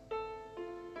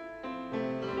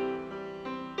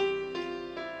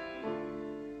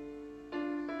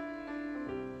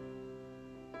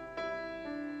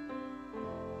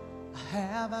 I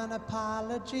have an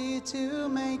apology to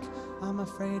make. I'm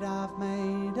afraid I've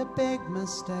made a big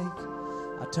mistake.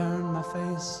 I turned my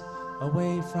face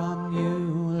away from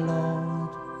you, Lord.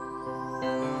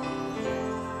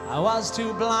 I was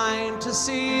too blind to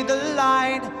see the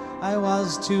light. I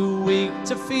was too weak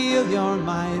to feel your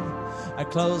might. I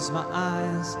closed my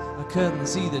eyes, I couldn't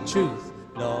see the truth,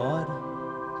 Lord.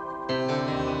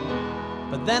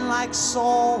 But then like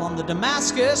Saul on the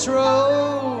Damascus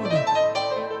road,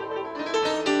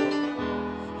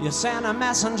 you sent a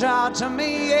messenger to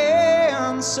me,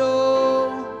 and so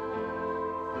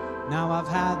now I've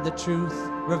had the truth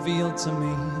revealed to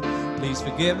me. Please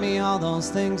forgive me all those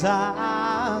things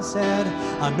I said.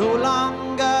 I no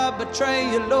longer betray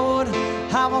you, Lord.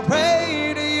 I will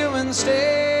pray to you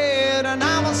instead, and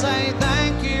I will say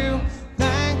thank you,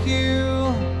 thank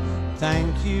you,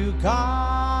 thank you,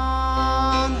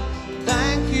 God.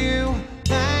 Thank you,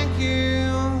 thank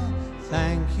you,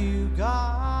 thank you,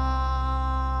 God.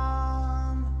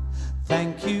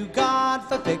 Thank you, God,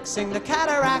 for fixing the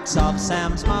cataracts of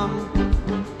Sam's mum.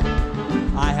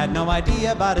 I had no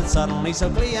idea, but it's suddenly so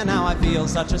clear. Now I feel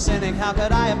such a cynic. How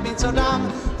could I have been so dumb?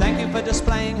 Thank you for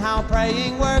displaying how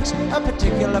praying works. A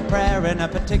particular prayer in a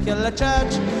particular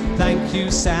church. Thank you,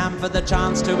 Sam, for the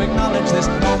chance to acknowledge this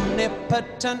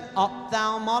omnipotent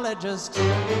ophthalmologist.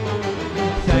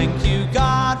 Thank you,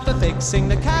 God, for fixing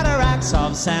the cataracts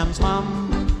of Sam's mum.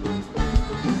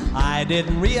 I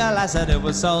didn't realize that it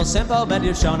was so simple, but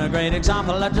you've shown a great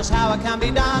example of just how it can be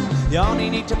done. You only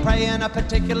need to pray in a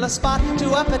particular spot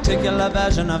to a particular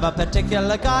version of a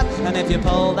particular God, and if you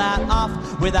pull that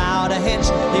off without a hitch,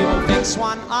 he will fix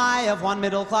one eye of one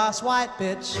middle-class white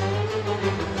bitch.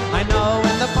 I know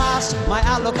in the past my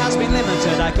outlook has been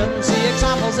limited. I couldn't see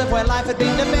examples of where life had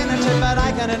been definitive, but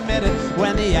I can admit it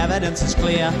when the evidence is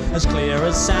clear as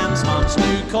Sam's mom's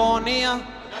new cornea.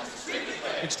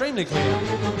 Extremely clear.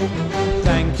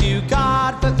 Thank you,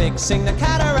 God, for fixing the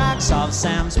cataracts of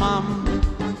Sam's mum.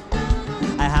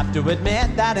 I have to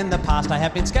admit that in the past I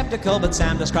have been skeptical, but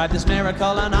Sam described this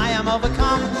miracle and I am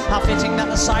overcome. How fitting that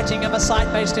the sighting of a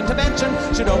sight-based intervention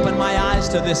should open my eyes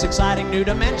to this exciting new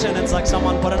dimension. It's like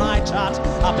someone put an eye chart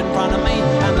up in front of me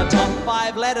and the top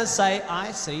 5 letters say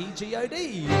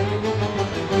I-C-G-O-D.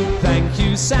 Thank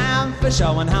you, Sam, for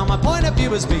showing how my point of view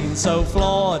has been so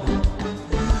flawed.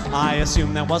 I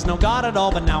assumed there was no God at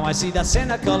all, but now I see that's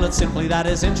cynical. It's simply that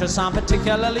his interests aren't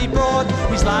particularly broad.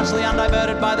 He's largely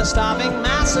undiverted by the starving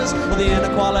masses or the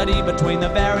inequality between the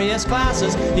various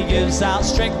classes. He gives out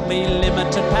strictly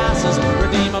limited passes,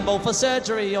 redeemable for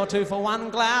surgery or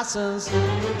 2-for-1 glasses.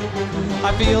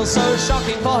 I feel so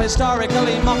shocking for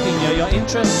historically mocking you. Your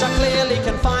interests are clearly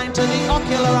confined to the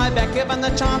ocular. I bet given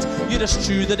the chance, you'd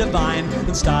eschew the divine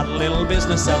and start a little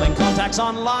business selling contacts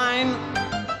online.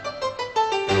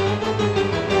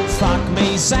 Fuck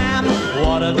me, Sam,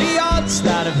 what are the odds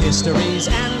that of history's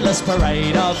endless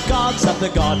parade of gods, that the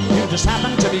God you just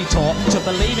happen to be taught to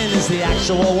believe in is the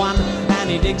actual one, and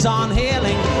he digs on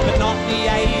healing, but not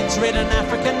the AIDS-ridden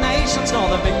African nations, nor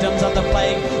the victims of the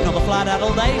plague, nor the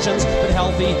flood-addled Asians, but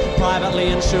healthy, privately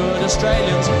insured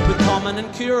Australians with common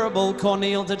and curable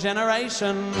corneal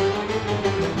degeneration.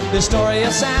 This story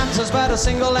of Sam's has but a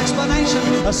single explanation,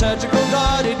 a surgical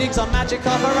god who digs on magic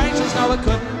operations. No, it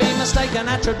couldn't be mistaken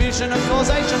attribution of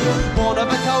causation, born of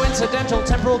a coincidental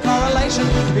temporal correlation,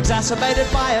 exacerbated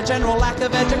by a general lack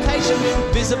of education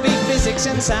vis-a-vis physics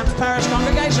in Sam's parish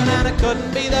congregation. And it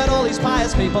couldn't be that all these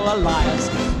pious people are liars,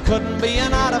 couldn't be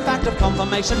an artifact of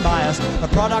confirmation bias, a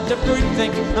product of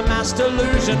groupthink, a mass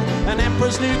delusion, an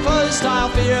emperor's new clothes style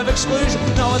fear of exclusion.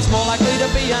 No, it's more likely to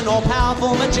be an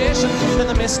all-powerful magician than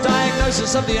the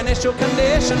misdiagnosis of the initial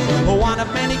condition, or one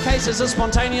of many cases of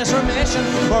spontaneous remission,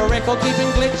 or a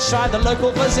record-keeping glitch by the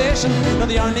local physician. No,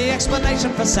 the only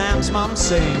explanation for Sam's mum's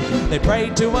scene, they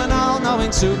prayed to an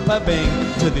all-knowing super being,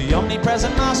 to the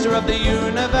omnipresent master of the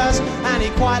universe, and he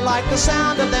quite liked the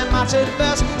sound of their muttered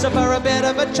verse. So for a bit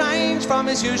of a change from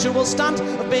his usual stunt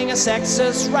of being a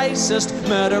sexist, racist,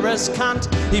 murderous cunt,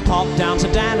 he popped down to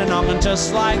Dandenong and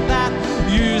just like that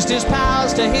used his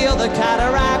powers to heal the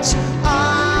cataracts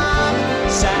of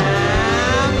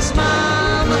Sam's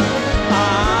mum.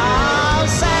 Of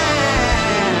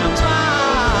Sam's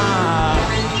mum.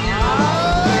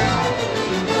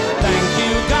 Thank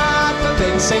you, God, for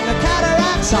fixing the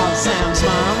cataracts of Sam's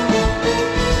mum.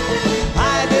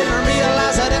 I didn't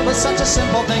realize that it was such a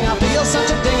simple thing. I feel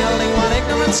such a ding-a-ling, what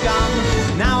ignorant scum.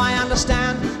 Now I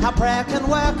understand how prayer can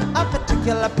work. A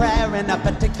particular prayer in a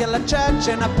particular church,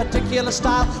 in a particular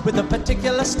style, with a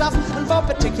particular stuff, and for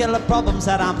particular problems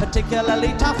that aren't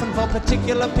particularly tough, and for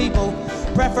particular people,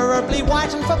 preferably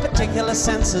white, and for particular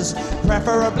senses,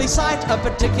 preferably sight. A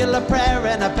particular prayer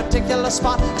in a particular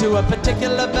spot, to a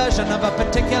particular version of a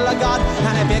particular God.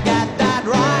 And if you get that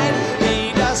right,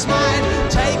 he does mine.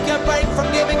 Take a break from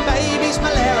giving babies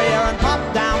malaria and pop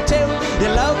down to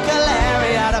your local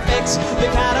area to fix the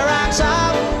cataracts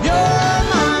of your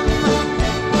mum.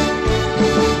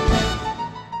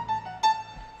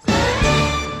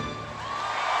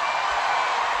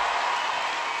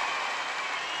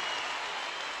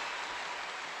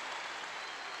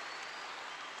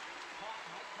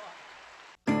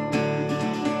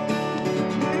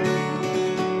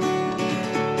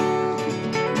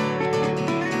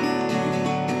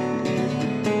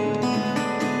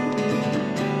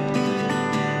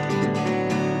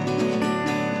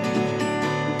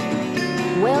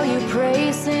 Well, you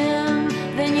praise him,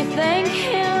 then you thank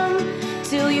him,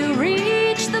 till you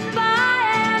reach the by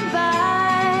and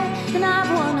by. And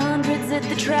I've won hundreds at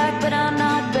the track, but I'm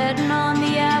not betting on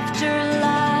the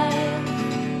afterlife.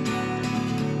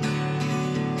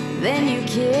 Then you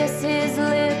kiss his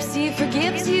lips, he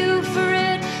forgives you for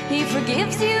it, he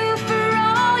forgives you for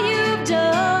all you've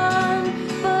done.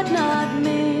 But not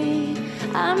me,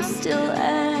 I'm still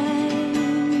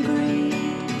angry.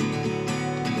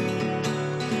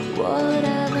 What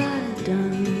have I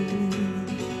done?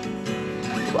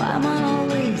 Why am I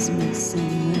always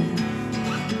missing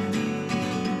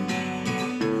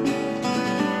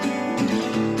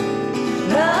with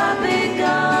the big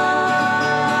guns?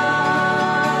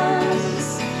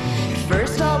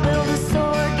 First I'll build a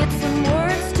sword, get some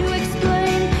words to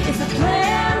explain. It's a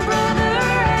plan, brother,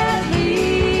 at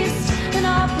least. And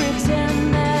I'll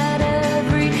pretend that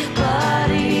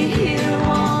everybody here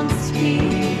wants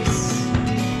peace.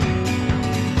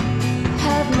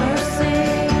 Have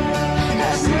mercy,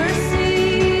 have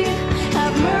mercy,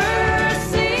 have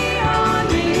mercy on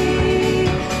me.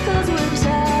 'Cause we're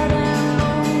sad and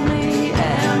lonely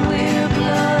and we're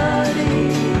bloody.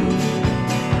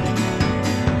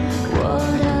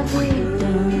 What have we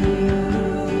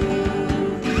done?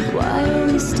 Why are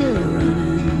we still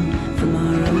running from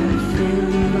our own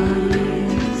film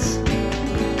bodies?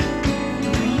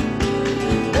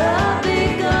 The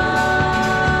big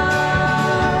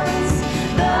guns,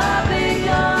 the big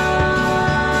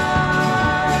guns.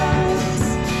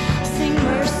 Sing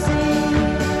mercy,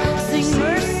 sing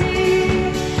mercy,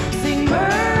 sing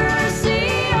mercy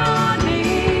on me.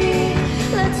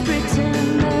 Let's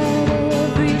pretend that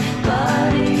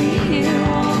everybody here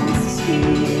wants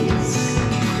peace.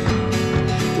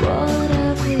 What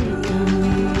have we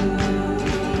done?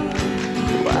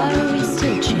 Why are we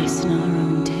still chasing our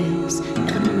own tails and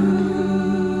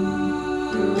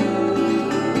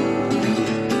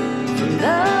from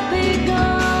the big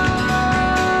guns,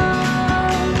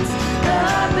 the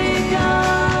big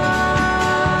guns,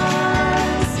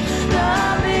 the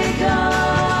big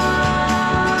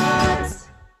guns.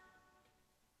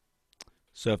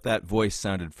 So if that voice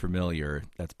sounded familiar,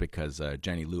 that's because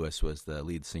Jenny Lewis was the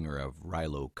lead singer of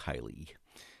Rilo Kiley.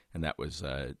 And that was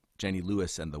Jenny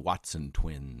Lewis and the Watson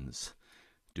twins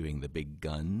doing the big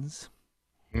guns.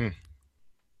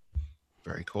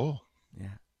 Very cool.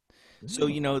 Yeah. So,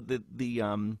 you know, the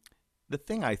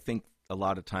thing I think a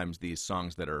lot of times these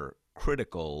songs that are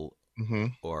critical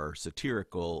or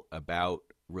satirical about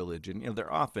religion, you know,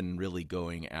 they're often really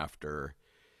going after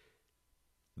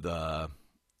the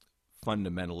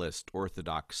fundamentalist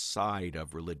orthodox side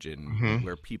of religion,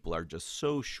 where people are just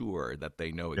so sure that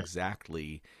they know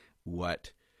exactly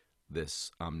what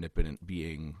this omnipotent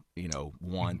being, you know,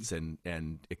 wants and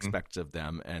expects of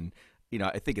them. And, you know,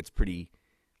 I think it's pretty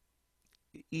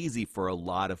easy for a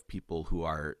lot of people who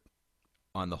are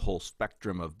on the whole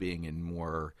spectrum of being in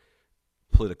more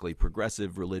politically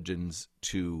progressive religions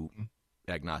to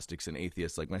agnostics and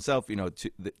atheists like myself, you know,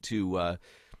 to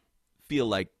feel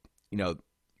like, you know,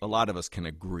 a lot of us can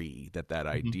agree that that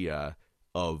idea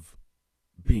of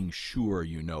being sure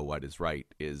you know what is right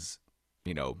is,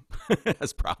 you know,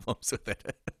 has problems with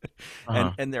it.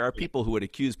 And there are people who would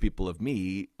accuse people of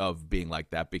me of being like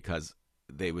that because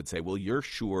they would say, well, you're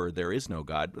sure there is no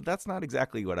God. But that's not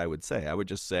exactly what I would say. I would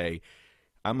just say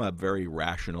I'm a very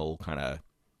rational kind of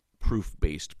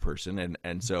proof-based person.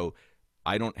 And so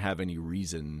I don't have any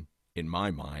reason in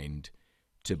my mind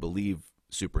to believe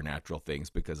supernatural things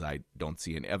because I don't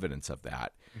see any evidence of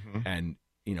that. And,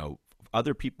 you know,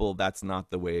 other people, that's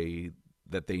not the way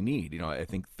that they need. You know, I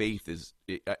think faith is,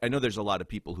 I know there's a lot of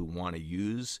people who want to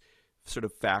use sort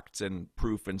of facts and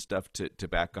proof and stuff to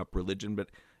back up religion, but,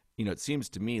 you know, it seems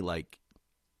to me like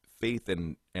faith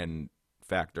and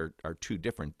fact are two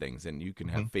different things, and you can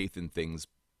have faith in things.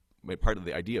 Part of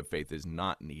the idea of faith is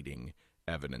not needing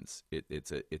evidence.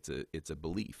 It's a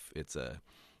belief. It's a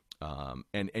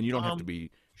and you don't have to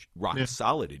be rock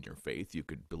solid in your faith. You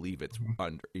could believe it's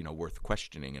worth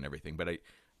questioning and everything. But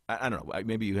I don't know.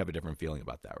 Maybe you have a different feeling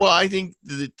about that. Right? Well, I think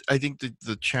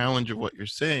the challenge of what you're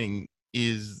saying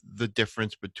is the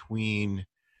difference between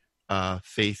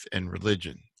faith and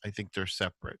religion. I think they're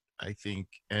separate. I think,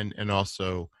 and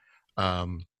also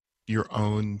your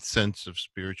own sense of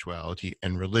spirituality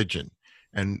and religion.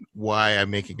 And why I'm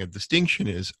making a distinction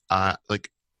is,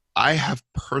 like, I have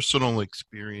personal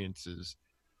experiences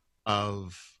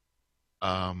of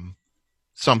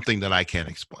something that I can't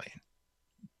explain.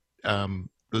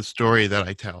 The story that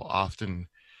I tell often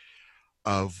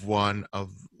of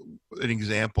an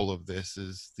example of this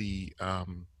is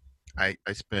I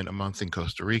spent a month in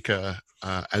Costa Rica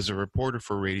as a reporter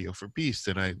for Radio for Peace,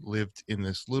 and I lived in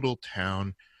this little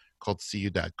town called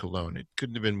Ciudad Colón. It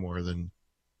couldn't have been more than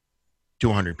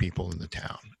 200 people in the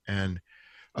town, and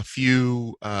a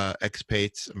few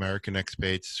expats, American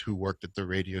expats, who worked at the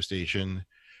radio station,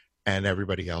 and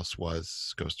everybody else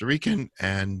was Costa Rican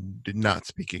and did not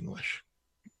speak English.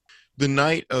 The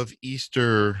night of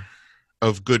Easter,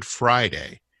 of Good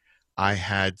Friday, I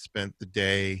had spent the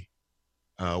day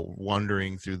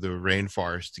wandering through the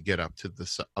rainforest to get up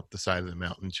the side of the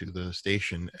mountain to the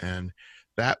station, and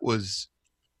that was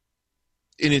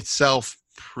in itself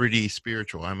pretty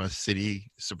spiritual. I'm a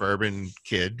suburban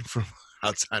kid from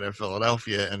outside of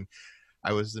Philadelphia, and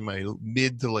I was in my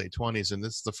mid to late 20s, and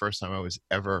this is the first time I was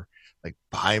ever like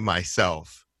by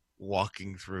myself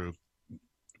walking through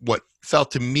what felt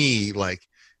to me like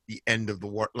the end of the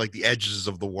world, like the edges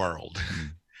of the world,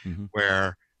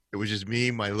 where it was just me,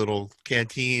 my little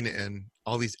canteen, and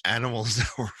all these animals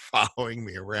that were following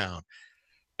me around.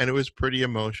 And it was pretty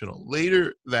emotional.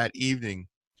 Later that evening,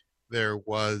 there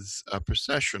was a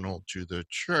processional to the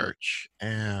church,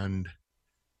 and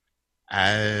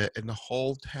in the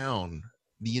whole town,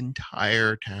 the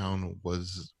entire town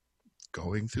was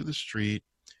going through the street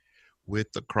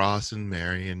with the cross and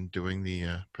Mary and doing the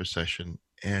procession,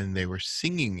 and they were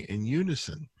singing in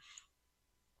unison.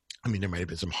 I mean, there might have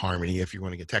been some harmony if you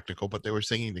want to get technical, but they were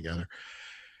singing together.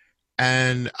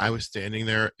 And I was standing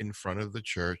there in front of the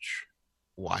church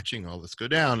watching all this go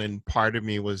down, and part of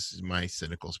me was my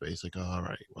cynical space, like, all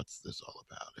right, what's this all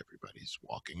about? Everybody's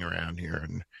walking around here,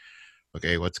 and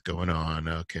okay, what's going on?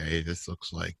 Okay, this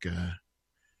looks like,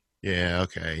 yeah,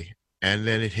 okay. And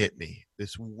then it hit me,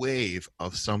 this wave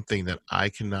of something that I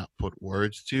cannot put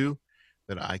words to,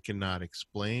 that I cannot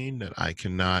explain, that I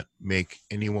cannot make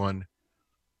anyone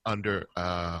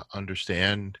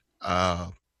understand.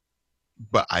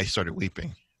 But I started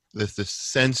weeping. This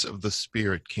sense of the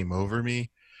Spirit came over me,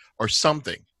 or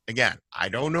something. Again, I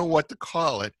don't know what to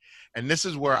call it. And this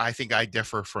is where I think I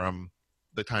differ from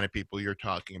the kind of people you're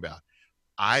talking about.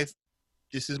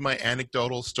 This is my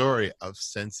anecdotal story of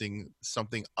sensing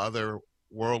something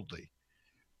otherworldly.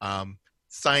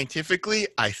 Scientifically,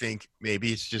 I think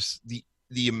maybe it's just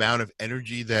the amount of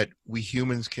energy that we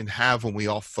humans can have when we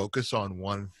all focus on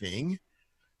one thing.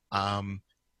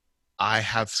 I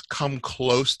have come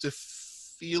close to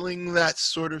feeling that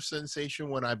sort of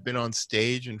sensation when I've been on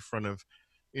stage in front of,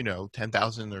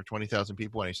 10,000 or 20,000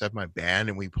 people when I used to have my band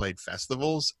and we played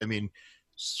festivals. I mean,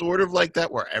 sort of like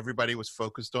that, where everybody was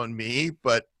focused on me,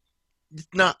 but it's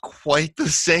not quite the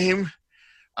same.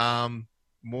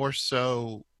 More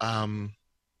so,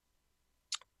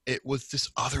 it was this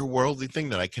otherworldly thing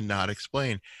that I cannot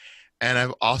explain. And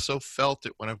I've also felt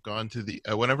it when I've gone to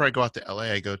whenever I go out to LA,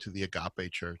 I go to the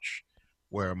Agape Church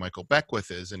where Michael Beckwith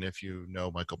is. And if you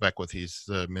know Michael Beckwith, he's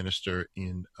the minister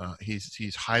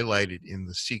he's highlighted in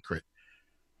The Secret.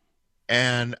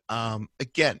 And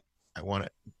again, I want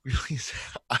to really say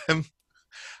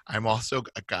I'm also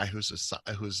a guy who's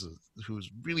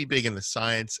really big into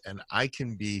science, and I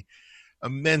can be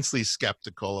immensely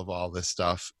skeptical of all this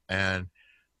stuff.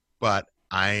 But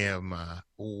I am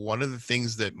one of the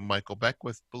things that Michael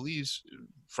Beckwith believes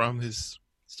from his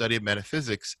study of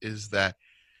metaphysics is that,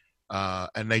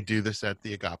 and they do this at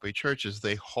the Agape Church, is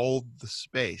they hold the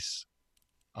space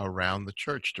around the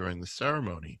church during the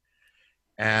ceremony.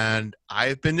 And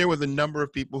I've been there with a number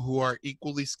of people who are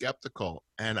equally skeptical.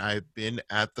 And I've been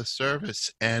at the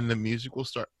service, and the music will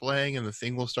start playing and the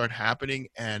thing will start happening.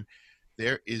 And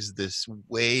there is this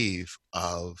wave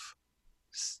of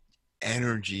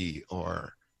energy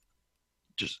or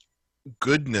just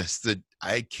goodness that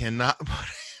I cannot put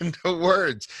into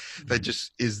words, that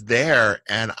just is there,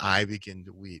 and I begin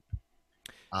to weep.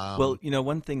 Well,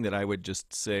 one thing that I would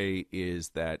just say is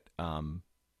that,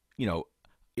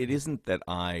 it isn't that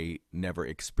I never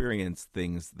experience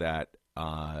things that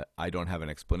I don't have an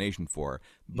explanation for,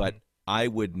 but I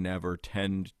would never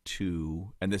tend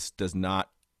to, and this does not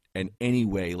in any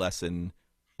way lessen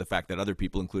the fact that other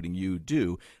people, including you,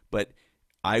 do, but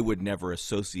I would never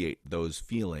associate those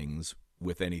feelings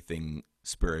with anything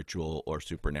spiritual or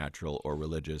supernatural or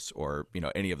religious or,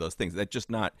 any of those things. That's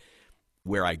just not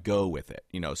where I go with it,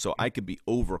 so I could be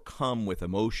overcome with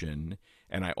emotion,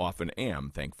 and I often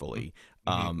am, thankfully,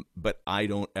 but I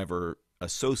don't ever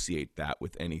associate that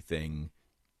with anything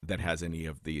that has any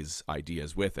of these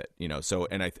ideas with it, so,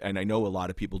 and I know a lot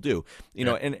of people do,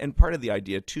 and part of the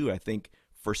idea too, I think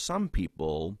for some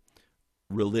people,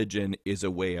 religion is a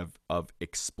way of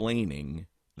explaining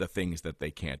the things that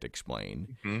they can't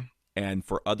explain. And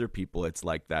for other people, it's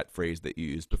like that phrase that you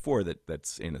used before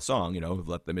that's in a song,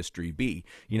 let the mystery be.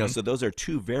 So those are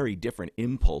two very different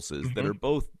impulses that are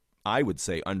both, I would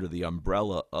say, under the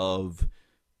umbrella of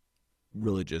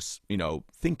religious,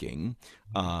 thinking.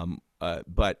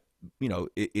 But,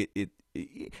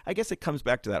 I guess it comes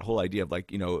back to that whole idea of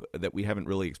that we haven't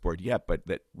really explored yet, but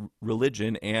that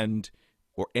religion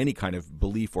or any kind of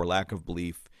belief or lack of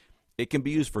belief, it can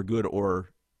be used for good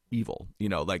or evil,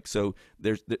 so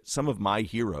there's some of my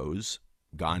heroes,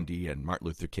 Gandhi and Martin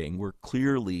Luther King, were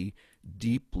clearly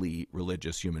deeply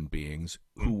religious human beings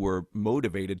who were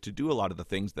motivated to do a lot of the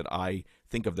things that I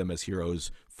think of them as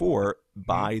heroes for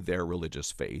by their religious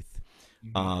faith.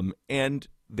 And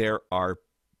there are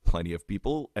plenty of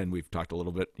people, and we've talked a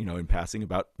little bit, in passing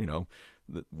about,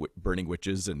 the burning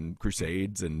witches and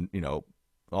crusades and,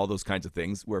 all those kinds of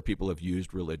things where people have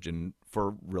used religion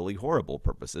for really horrible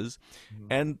purposes.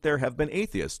 And there have been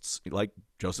atheists like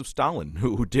Joseph Stalin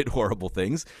who did horrible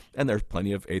things. And there's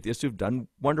plenty of atheists who've done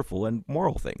wonderful and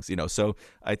moral things, so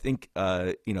I think,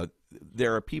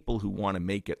 there are people who want to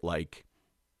make it like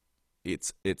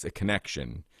it's a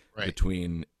connection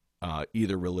between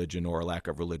either religion or a lack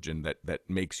of religion that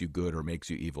makes you good or makes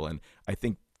you evil. And I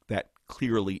think that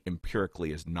clearly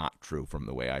empirically is not true from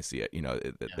the way I see it,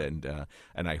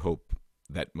 and I hope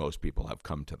that most people have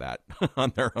come to that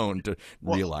on their own to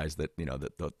realize that,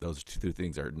 that those two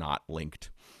things are not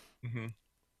linked.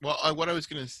 Well, what I was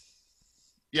going to,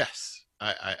 yes,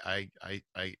 I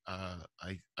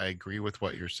agree with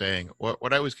what you're saying.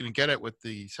 What I was going to get at with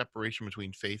the separation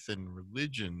between faith and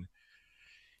religion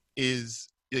is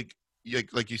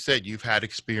like you said, you've had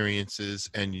experiences,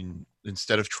 and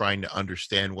instead of trying to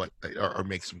understand what they are or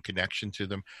make some connection to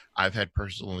them, I've had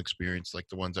personal experience like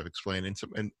the ones I've explained,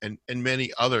 and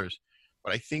many others.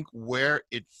 But I think where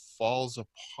it falls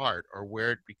apart or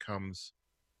where it becomes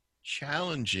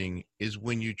challenging is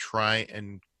when you try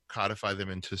and codify them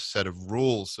into a set of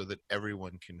rules so that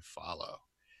everyone can follow.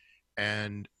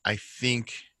 And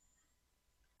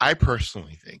I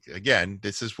personally think, again,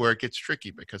 this is where it gets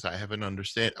tricky because I have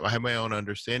my own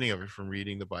understanding of it from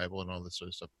reading the Bible and all this sort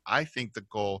of stuff. I think the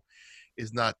goal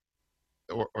is not,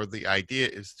 or the idea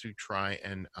is to try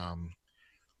and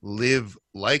live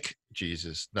like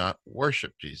Jesus, not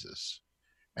worship Jesus.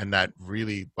 And that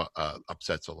really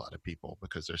upsets a lot of people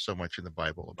because there's so much in the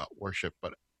Bible about worship.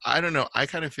 But I don't know. I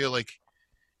kind of feel like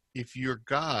if you're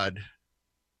God,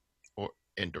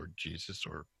 and or Jesus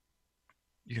or,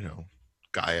 you know,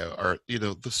 Gaia or, you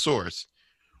know, the source,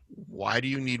 why do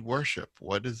you need worship?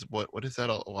 What is that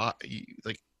a lot?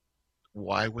 Like,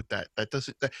 why would that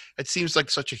doesn't, it seems like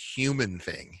such a human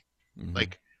thing. Mhm.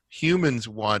 Like humans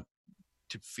want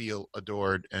to feel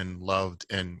adored and loved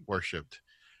and worshipped.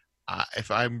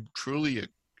 If I'm truly,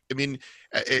 I mean,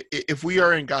 if we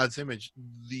are in God's image,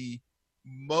 the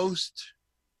most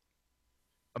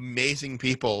amazing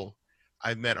people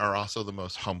I've met are also the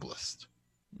most humblest.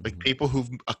 Like people who've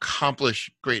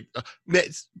accomplished great,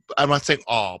 I'm not saying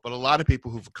all, but a lot of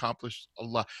people who've accomplished a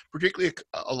lot, particularly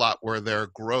a lot where their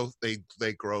growth,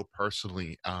 they grow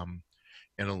personally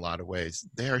in a lot of ways.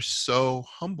 They are so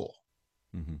humble.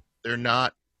 Mhm. They're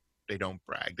not, they don't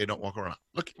brag. They don't walk around,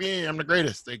 look at me, I'm the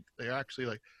greatest. They're actually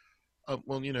like,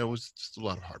 well, you know, it was just a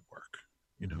lot of hard work.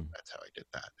 You know, that's how I did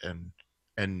that.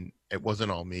 And it wasn't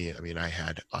all me. I mean, I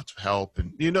had lots of help,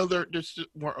 and you know, they're just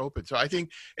more open. So I think,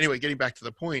 anyway, getting back to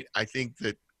the point, I think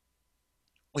that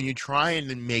when you try and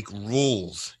then make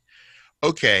rules,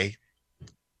 okay,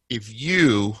 if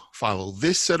you follow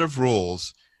this set of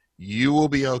rules, you will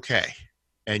be okay,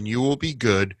 and you will be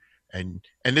good, and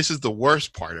this is the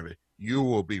worst part of it, you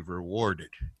will be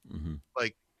rewarded. Mm-hmm.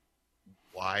 Like,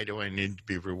 why do I need to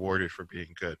be rewarded for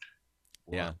being good?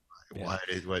 Yeah. Why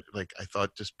is what, like, I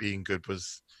thought just being good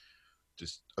was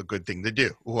just a good thing to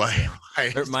do. Why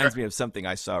It reminds me of something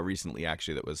I saw recently,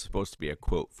 actually, that was supposed to be a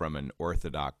quote from an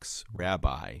Orthodox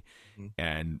rabbi,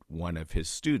 and one of his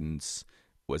students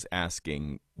was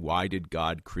asking, "Why did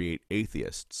God create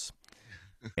atheists?"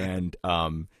 and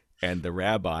the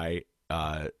rabbi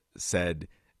said,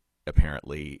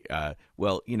 apparently,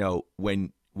 well, you know,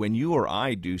 when you or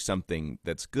I do something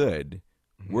that's good,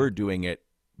 we're doing it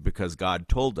because God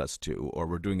told us to, or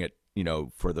we're doing it, you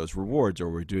know, for those rewards, or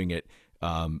we're doing it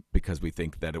because we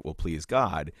think that it will please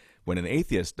God. When an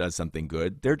atheist does something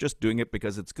good, they're just doing it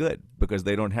because it's good, because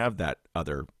they don't have that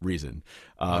other reason.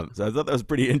 So I thought that was a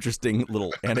pretty interesting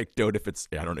little anecdote.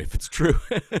 I don't know if it's true,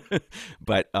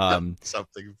 but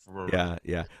something for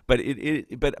yeah. But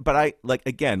I, like,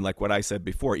 again, like what I said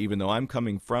before, even though I'm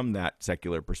coming from that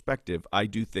secular perspective, I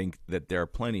do think that there are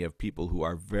plenty of people who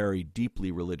are very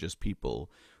deeply religious people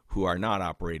who are not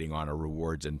operating on a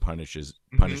rewards and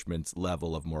punishments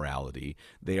level of morality.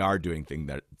 They are doing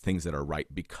things that are right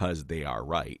because they are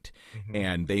right.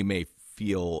 And they may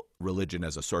feel religion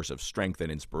as a source of strength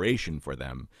and inspiration for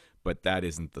them, but that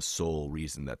isn't the sole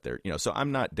reason that they're, you know, so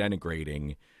I'm not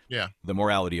denigrating the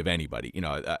morality of anybody. You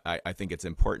know, I think it's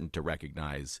important to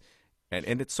recognize,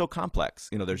 and it's so complex.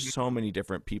 You know, there's so many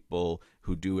different people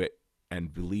who do it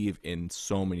and believe in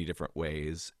so many different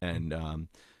ways. And,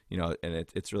 you know, and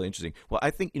it's really interesting. Well, I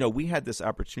think, you know, we had this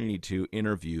opportunity to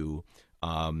interview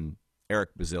Eric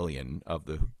Bazillion of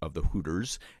the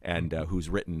Hooters, and who's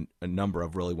written a number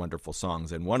of really wonderful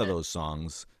songs. And one of those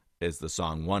songs is the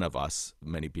song "One of Us."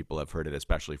 Many people have heard it,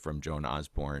 especially from Joan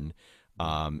Osborne.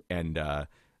 And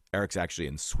Eric's actually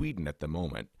in Sweden at the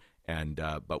moment. And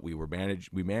but we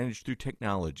managed through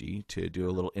technology to do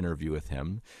a little interview with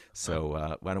him.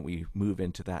 So why don't we move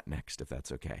into that next, if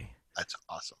that's okay? That's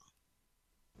awesome.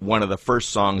 One of the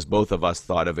first songs both of us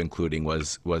thought of including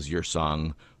was your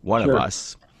song, One of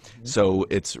Us. So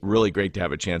it's really great to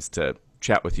have a chance to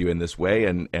chat with you in this way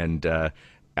and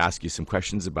ask you some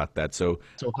questions about that. So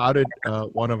how did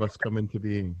One of Us come into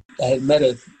being? I had met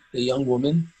a young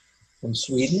woman from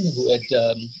Sweden who had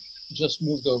just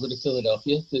moved over to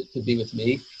Philadelphia to be with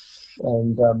me.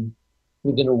 And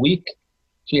within a week,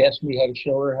 she asked me how to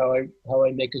show her how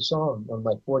I make a song on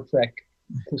my 4-track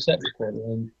cassette recorder.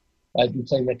 And I'd been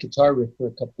playing that guitar riff for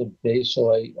a couple of days,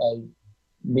 so I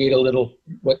made a little,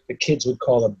 what the kids would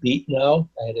call a beat now.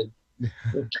 I had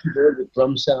a keyboard with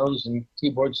drum sounds and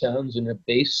keyboard sounds and a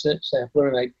bass sampler,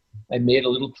 and I made a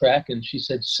little track, and she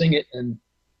said, sing it, and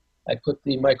I put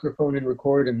the microphone in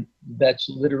record, and that's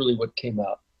literally what came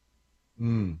out.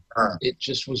 It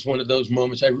just was one of those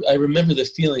moments. I remember the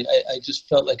feeling. I just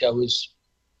felt like I was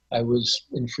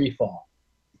in free fall.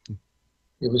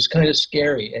 It was kind of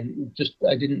scary, and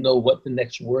I didn't know what the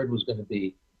next word was going to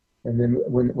be. And then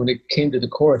when it came to the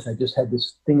chorus, I just had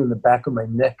this thing in the back of my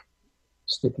neck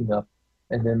sticking up.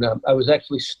 And then I was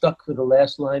actually stuck for the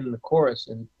last line in the chorus.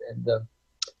 And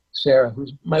Sarah,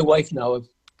 who's my wife now of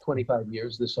 25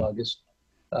 years this August,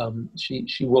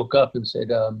 she woke up and said,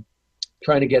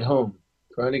 trying to get home,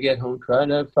 trying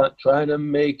to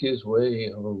make his way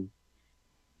home.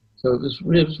 So it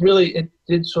was really, it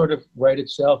did sort of write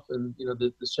itself, and you know,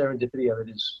 the serendipity of it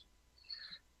is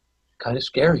kind of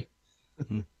scary.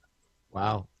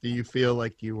 Wow. Do you feel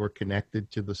like you were connected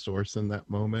to the source in that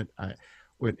moment?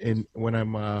 When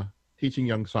I'm teaching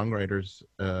young songwriters,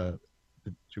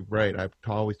 to write, I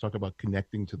always talk about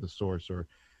connecting to the source or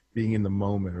being in the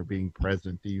moment or being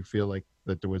present. Do you feel like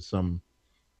that there was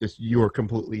you were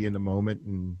completely in the moment?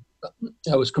 And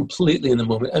I was completely in the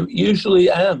moment. I usually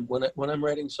am when I'm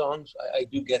writing songs. I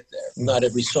do get there. Not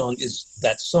every song is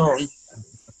that song,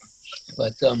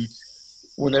 but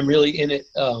when I'm really in it,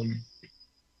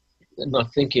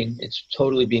 not thinking, it's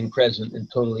totally being present and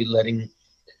totally letting.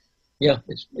 Yeah,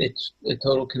 it's a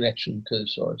total connection to the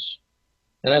source.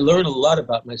 And I learn a lot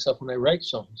about myself when I write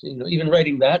songs. You know, even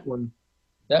writing that one,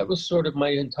 that was sort of my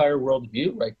entire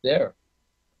worldview right there.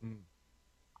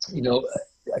 You know,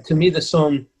 to me, the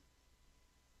song,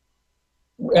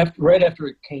 right after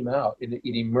it came out, it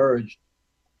emerged,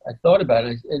 I thought about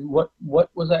it, and what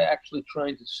was I actually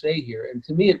trying to say here? And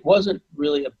to me, it wasn't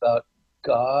really about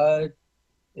God.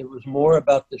 It was more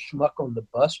about the schmuck on the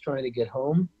bus trying to get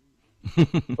home.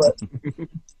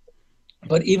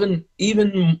 But even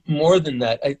more than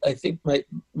that, I think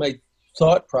my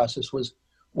thought process was,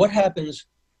 what happens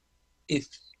if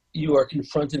you are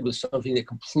confronted with something that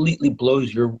completely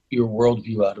blows your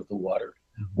worldview out of the water?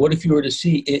 What if you were to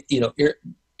see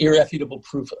irrefutable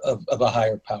proof of a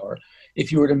higher power?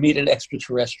 If you were to meet an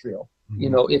extraterrestrial,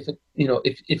 if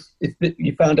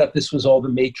you found out this was all the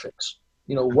Matrix,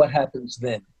 what happens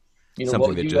then?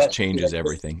 Something that just changes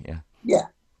everything. Yeah. Yeah.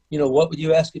 What would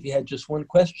you ask if you had just one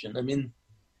question? I mean,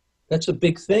 that's a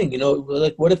big thing.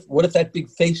 Like what if that big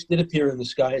face did appear in the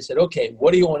sky and said, okay,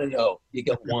 what do you want to know? You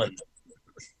get one.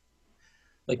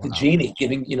 Like the genie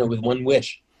giving, with one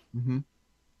wish. Mm-hmm.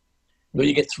 No,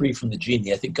 you get 3 from the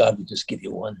genie. I think God would just give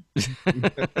you 1. Yeah.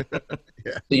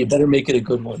 So you better make it a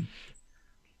good one.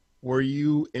 Were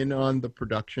you in on the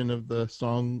production of the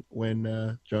song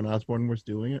when Joan Osborne was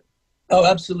doing it? Oh,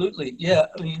 absolutely. Yeah.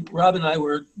 I mean, Rob and I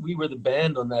were the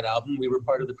band on that album. We were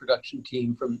part of the production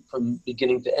team from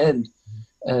beginning to end.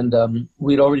 And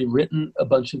we'd already written a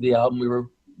bunch of the album.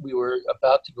 We were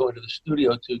about to go into the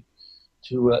studio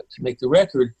to make the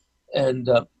record. And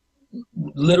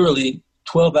literally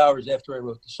 12 hours after I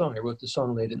wrote the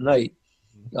song late at night.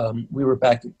 We were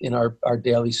back in our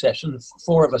daily session,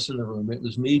 4 of us in the room. It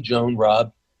was me, Joan,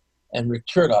 Rob, and Rick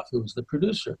Chertoff, who was the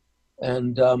producer.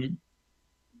 And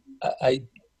I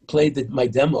played my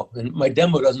demo, and my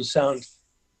demo doesn't sound,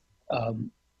 the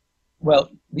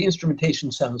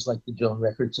instrumentation sounds like the Joan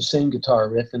record. It's the same guitar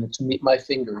riff, and it's my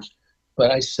fingers. But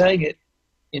I sang it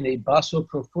in a basso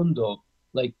profundo,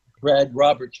 like Brad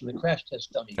Roberts from the Crash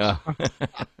Test Dummies. Oh.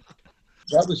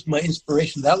 That was my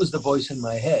inspiration. That was the voice in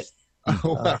my head.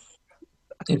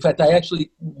 In fact, I actually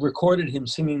recorded him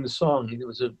singing the song. There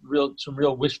was some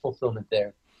real wish fulfillment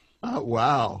there. Oh,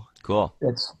 wow. Cool.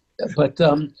 But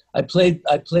I played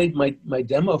my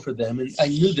demo for them, and I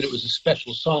knew that it was a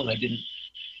special song. It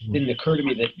didn't occur to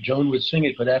me that Joan would sing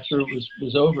it. But after it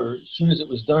was over, as soon as it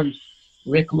was done,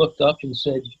 Rick looked up and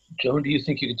said, "Joan, do you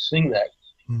think you could sing that?"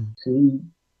 She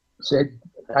said,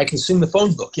 "I can sing the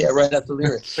phone book." Yeah, right out the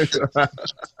lyrics.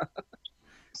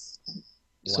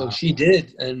 So she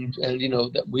did, and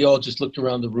that we all just looked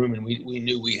around the room, and we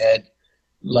knew we had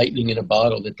lightning in a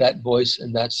bottle. That voice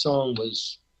and that song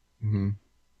was.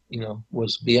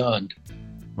 Was beyond.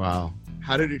 Wow.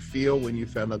 How did it feel when you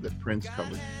found out that Prince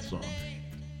covered the song?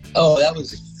 Oh, that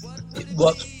was...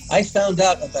 Well, I found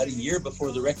out about a year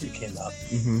before the record came out.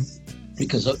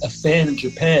 Because a fan in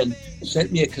Japan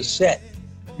sent me a cassette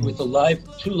with 2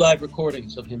 live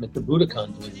recordings of him at the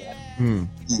Budokan doing that.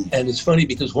 And it's funny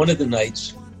because one of the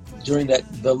nights, during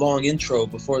the long intro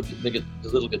before the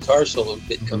little guitar solo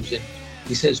bit comes in,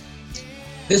 he says,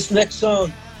 "This next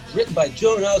song written by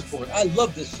Joan Osborne. I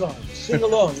love this song. Sing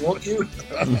along, won't you?"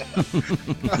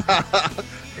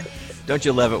 Don't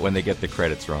you love it when they get the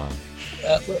credits wrong?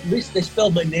 Well, at least they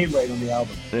spelled my name right on the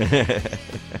album.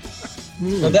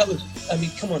 So that was,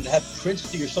 come on, to have Prince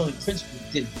do your song. Prince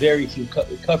did very few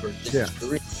covers in his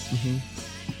career.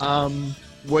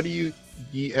 What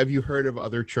have you heard of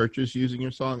other churches using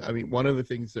your song? I mean, one of the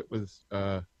things that was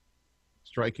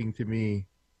striking to me,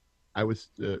 I was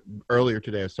earlier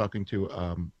today. I was talking to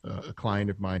a client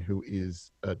of mine who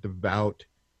is a devout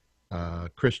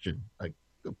Christian, like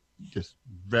just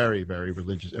very, very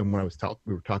religious. And when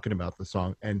we were talking about the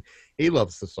song, and he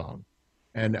loves the song.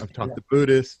 And I've talked to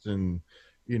Buddhists, and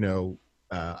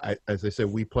as I said,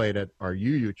 we played at our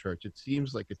UU church. It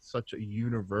seems like it's such a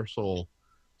universal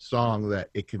song that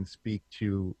it can speak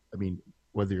to. I mean,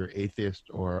 whether you're atheist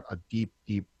or a deep,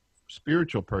 deep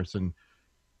spiritual person,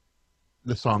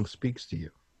 the song speaks to you.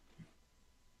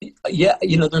 Yeah,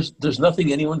 there's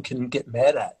nothing anyone can get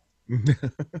mad at.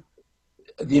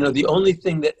 The only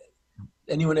thing that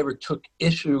anyone ever took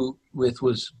issue with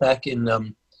was back in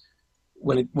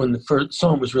when the first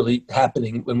song was really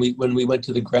happening, when we went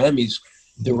to the Grammys,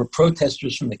 there were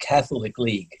protesters from the Catholic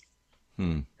League,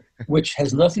 which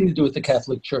has nothing to do with the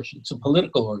Catholic Church. It's a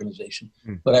political organization.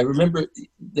 But I remember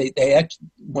they actually,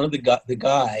 one of the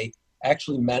guy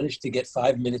actually managed to get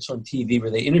 5 minutes on TV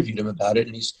where they interviewed him about it,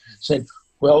 and he said,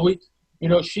 "Well,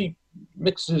 she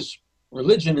mixes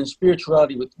religion and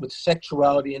spirituality with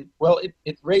sexuality, and well,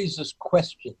 it raises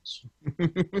questions."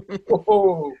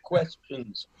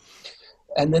 Questions.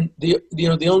 And then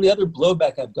the only other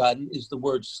blowback I've gotten is the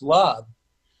word Slav.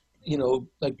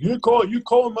 Like you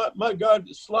call my God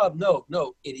Slav?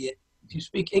 No, idiot. If you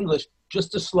speak English,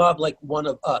 just a Slav like one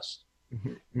of us,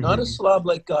 not a Slav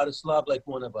like God, a Slav like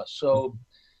one of us. So,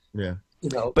 yeah,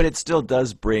 But it still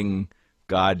does bring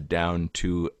God down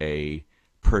to a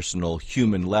personal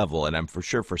human level, and I'm for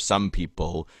sure for some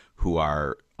people who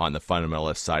are on the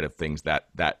fundamentalist side of things that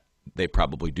they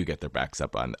probably do get their backs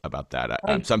up on about that.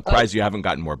 I'm surprised you haven't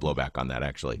gotten more blowback on that,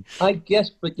 actually. I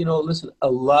guess, but listen,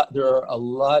 there are a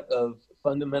lot of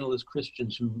fundamentalist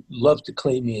Christians who love to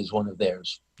claim me as one of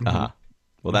theirs.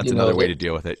 Well, that's another way to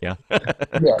deal with it. Yeah.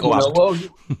 Yeah. Well, you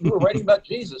were writing about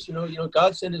Jesus.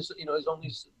 God sent his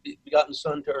only begotten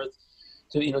Son to earth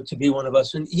to be one of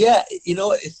us. And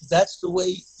if that's the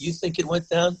way you think it went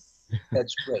down,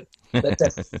 that's great.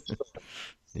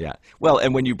 Yeah. Well,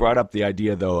 and when you brought up the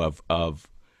idea, though, of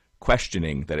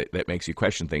questioning, that makes you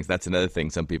question things, that's another thing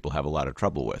some people have a lot of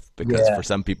trouble with. Because for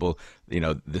some people,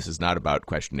 this is not about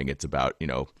questioning. It's about,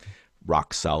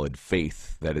 rock solid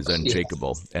faith that is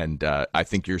unshakable. Yes. And I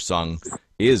think your song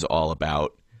is all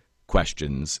about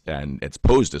questions, and it's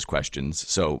posed as questions.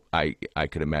 So I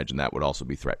could imagine that would also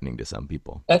be threatening to some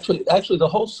people. Actually, the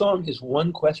whole song is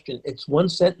one question. It's one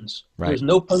sentence. Right. There's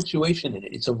no punctuation in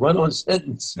it. It's a run-on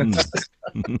sentence.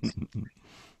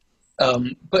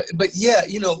 But yeah,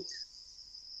 the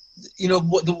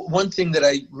one thing that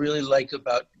I really like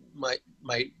about my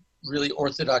really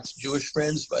Orthodox Jewish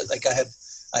friends, but like I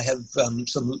have some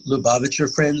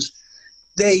Lubavitcher friends.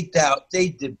 They doubt,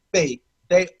 they debate,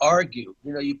 they argue.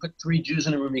 You put 3 Jews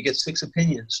in a room, you get 6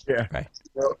 opinions. Yeah, right.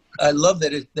 I love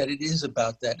that it is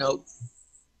about that. Now,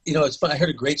 it's fun. I heard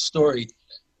a great story.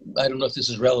 I don't know if this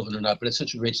is relevant or not, but it's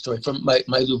such a great story from my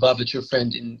Lubavitcher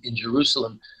friend in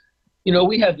Jerusalem.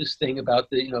 We have this thing about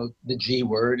the G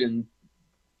word and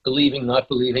believing, not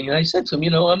believing. And I said to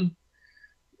him,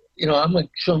 I'm a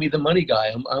show me the money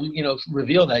guy. I'm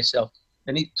reveal thyself.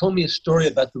 And he told me a story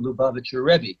about the Lubavitcher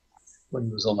Rebbe when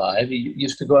he was alive. He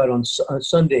used to go out on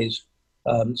Sundays,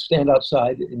 stand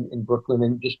outside in Brooklyn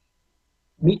and just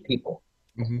meet people.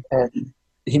 Mm-hmm. And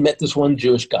he met this one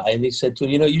Jewish guy, and he said to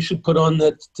him, you should put on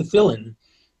the tefillin.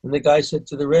 And the guy said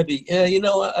to the Rebbe, I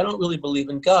don't really believe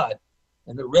in God.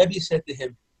 And the Rebbe said to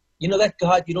him, that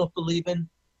God you don't believe in,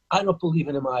 I don't believe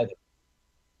in him either.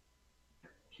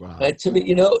 Wow. And to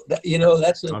me,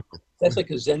 that's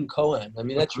like a Zen koan. I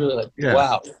mean, that's really like,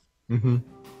 wow. Mm-hmm.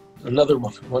 Another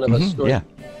one of us story. Yeah.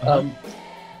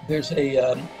 There's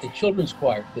a children's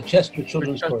choir, the Chester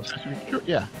Children's Chorus.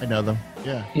 Yeah, I know them.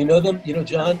 Yeah. You know them?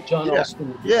 John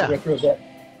Alston, the director of that,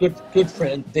 good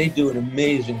friend. They do an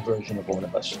amazing version of One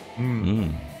of Us.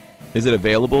 Mm. Is it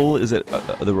available? Is it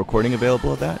the recording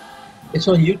available of that? It's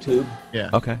on YouTube. Yeah.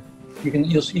 Okay. You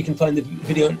can find the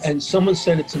video, and someone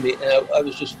sent it to me, and I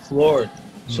was just floored.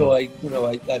 So I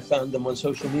found them on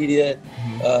social media,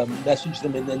 messaged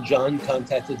them, and then John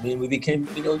contacted me, and we became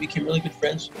really good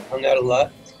friends. Hung out a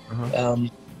lot,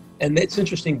 and it's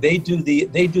interesting. They do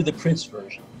the Prince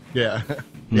version. Yeah,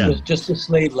 yeah. Just a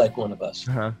slave like One of Us.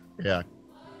 Yeah.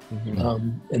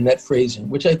 Mm-hmm. And that phrasing,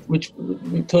 which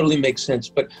totally makes sense.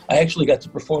 But I actually got to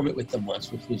perform it with them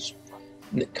once, which was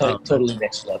totally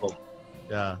next level.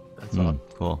 Yeah, that's awesome.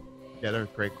 Cool. Yeah, they're a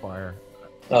great choir.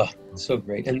 Oh, so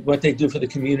great. And what they do for the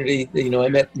community, I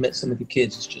met some of the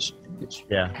kids. It's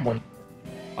wonderful.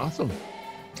 Awesome.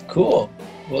 Cool.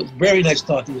 Well, it's very nice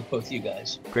talking with both you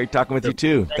guys. Great talking with you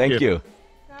too. Thank you.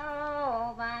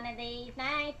 So one of these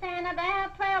nights and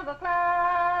about 12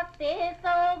 o'clock, this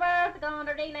old world's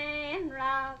gonna reel and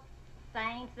rock.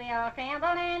 Saints they all tremble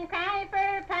and cry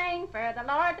for pain, for the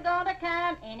Lord's gonna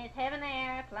come in his heaven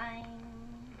airplane.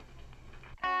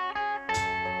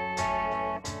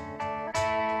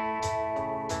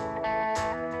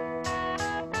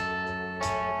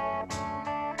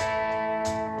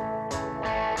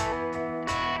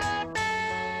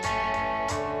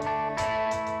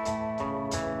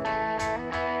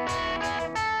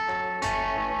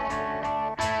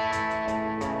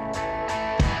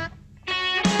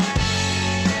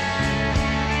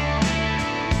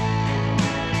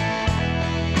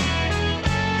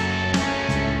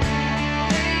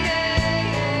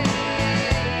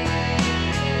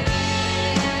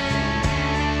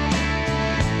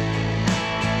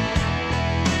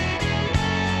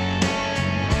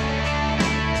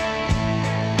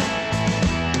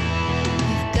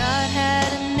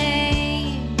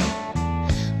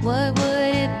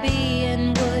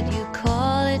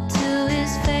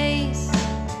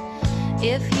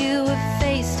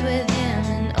 raised with him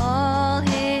in all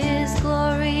his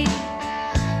glory.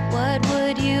 What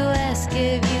would you ask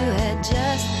if you had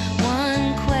just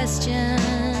one question?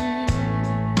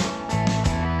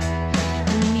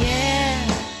 And yeah,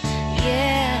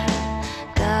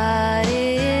 God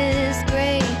is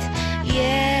great.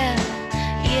 Yeah,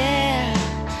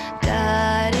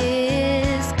 God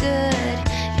is good.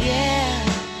 Yeah.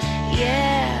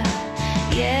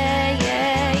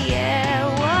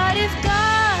 What if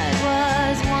God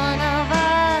was one of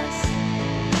us?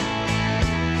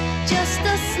 Just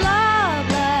a slob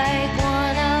like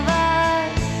one of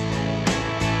us.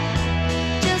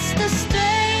 Just a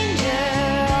stranger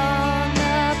on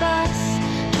the bus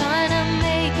trying to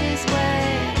make his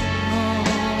way home.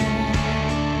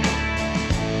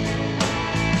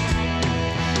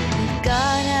 If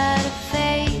God had a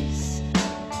face,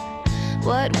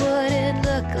 what would it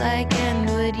look like, and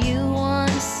would you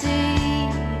want to see?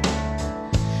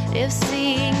 If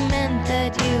seeing meant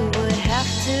that you would have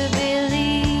to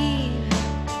believe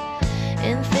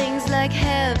in things like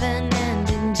heaven and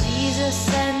in Jesus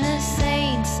and the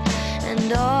saints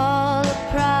and all the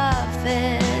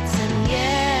prophets. And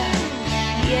yeah,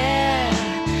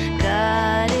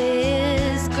 God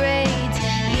is great.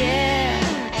 Yeah,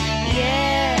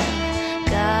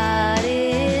 God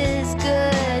is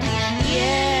good.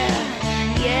 Yeah.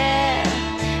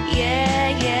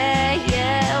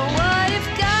 What if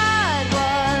God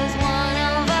was one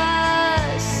of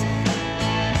us?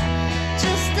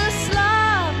 Just a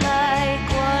slob like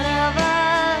one of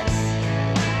us.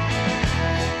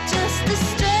 Just a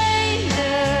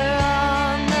stranger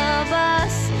on the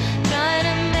bus trying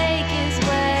to make his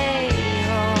way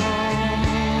home.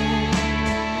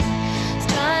 He's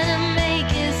trying to make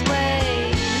his way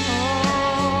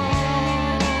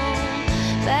home.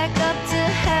 Back up to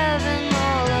heaven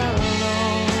all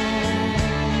alone.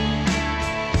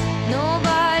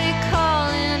 Nobody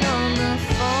calling on the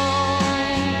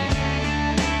phone,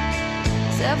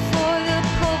 except for the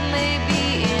Pope maybe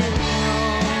in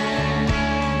Rome.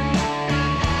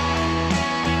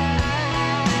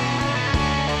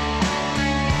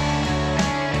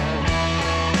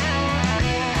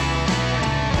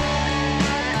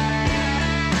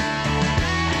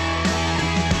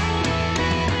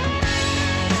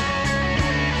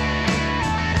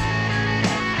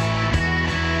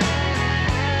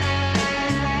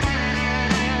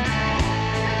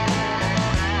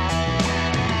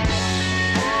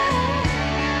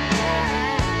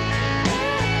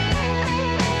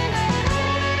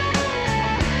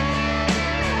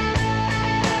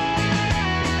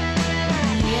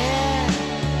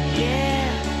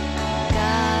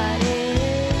 God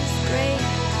is great.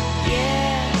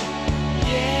 Yeah,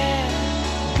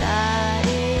 God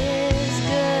is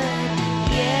good.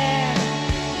 Yeah.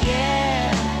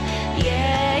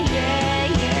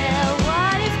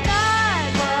 What if God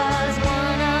was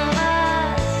one of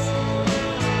us?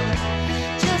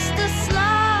 Just a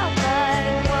slob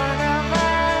like one of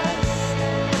us.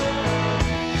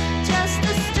 Just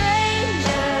a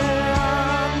stranger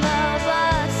on the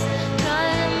bus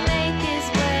trying to make his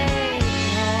way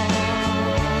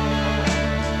home.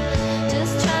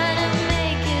 Just trying to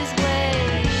make his way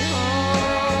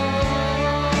home.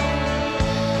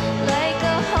 Like a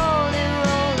holy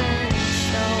rolling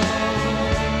stone.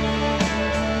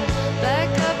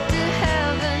 Back up to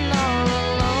heaven all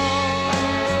alone.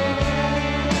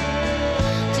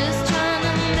 Just trying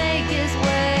to make his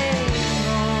way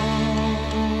home.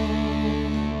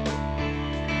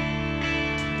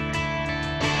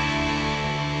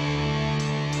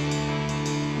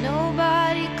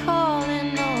 Nobody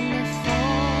calling on the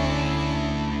phone,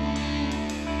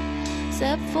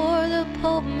 except for the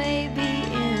Pope maybe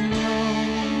in Rome.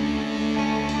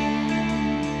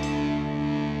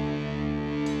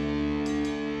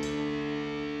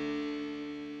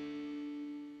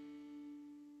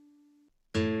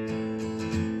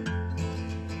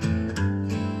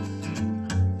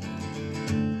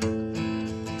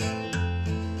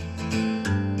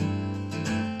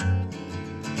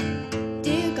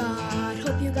 Dear God,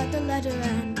 hope you got the letter,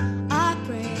 and I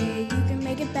pray you can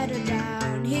make it better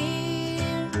down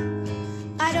here.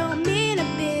 I don't mean a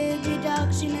big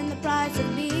reduction in the price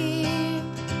of beer,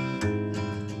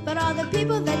 but all the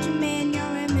people that you made in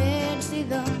your image, see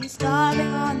them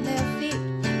starving on their feet,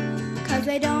 'cause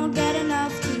they don't get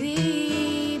enough to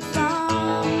eat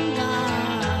from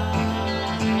God.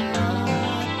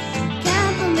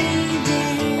 Can't believe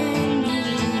in you.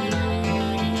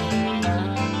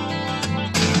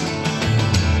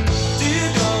 Dear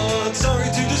God, sorry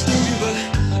to disturb you, but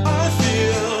I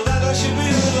feel that I should be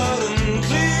loud and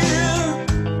clear.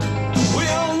 We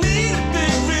all need a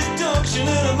big reduction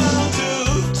in amount of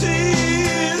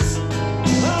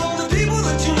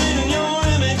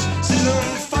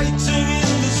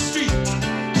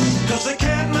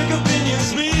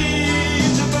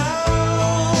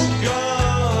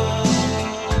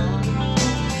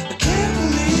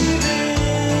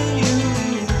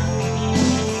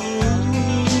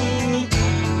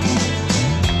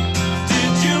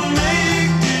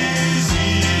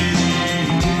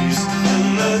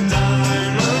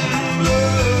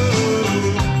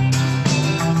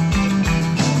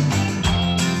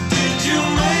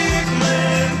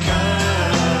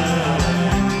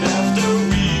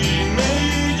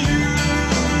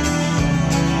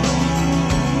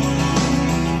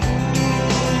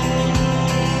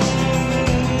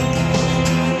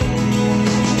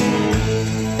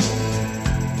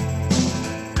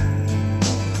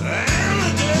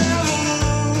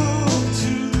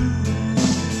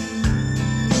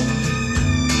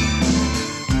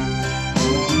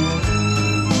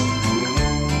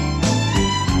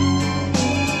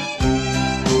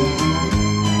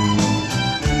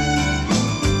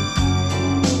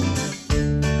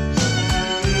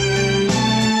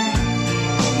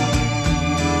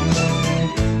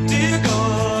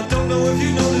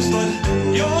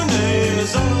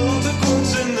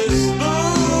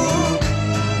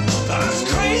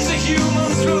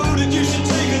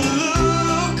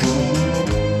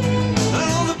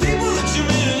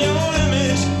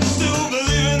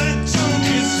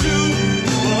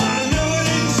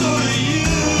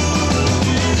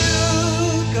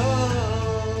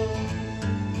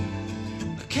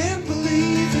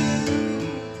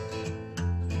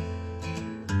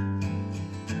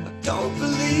don't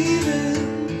believe in.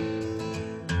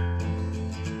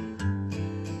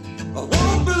 I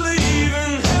won't believe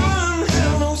in heaven,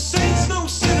 hell, no saints, no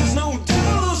sinners, no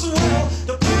devil as well.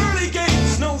 The pearly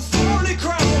gates, no thorny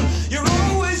crown. You're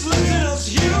always letting us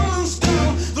humans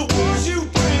down. The wars you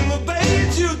bring, the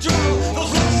babes you drown,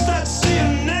 those lost at sea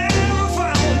and never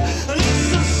found. And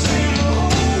it's the same the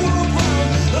whole world round.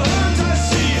 The hurt I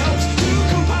see helps to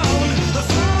compound. The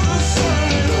Father, Son,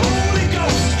 and Holy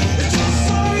Ghost. It's just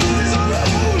our eyes on the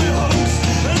holy host.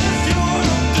 And if you're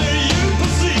up there, you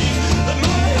perceive that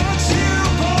my heart's here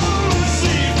upon the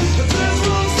sea. If there's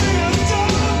one thing I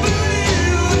don't believe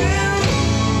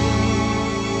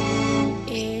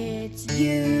in, It's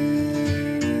you.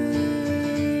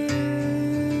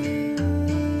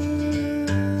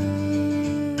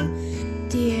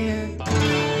 Dear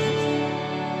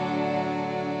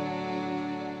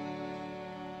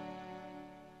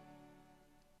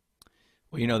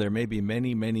Well, there may be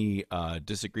many, many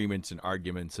disagreements and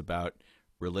arguments about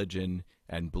religion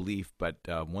and belief, but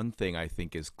one thing I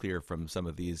think is clear from some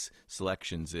of these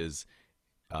selections is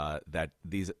that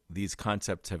these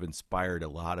concepts have inspired a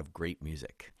lot of great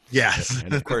music. Yes.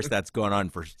 And of course, that's gone on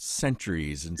for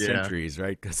centuries and Yeah. centuries,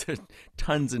 right? Because there's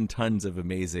tons and tons of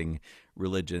amazing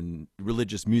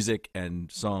religious music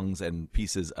and songs and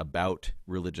pieces about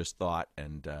religious thought.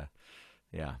 And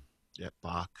yeah,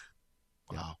 Bach.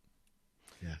 Wow.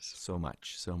 Yes. so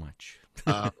much.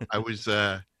 I was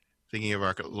thinking of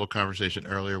our little conversation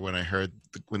earlier when I heard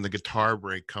when the guitar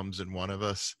break comes in One of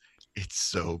Us. It's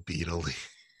so Beatley.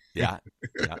 Yeah.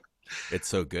 It's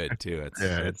so good too.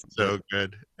 It's so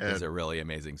good. It's And a really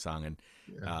amazing song. And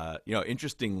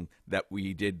interesting that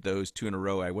we did those two in a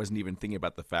row. I wasn't even thinking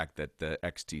about the fact that the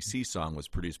XTC song was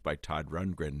produced by Todd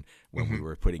Rundgren when we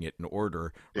were putting it in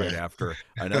order right after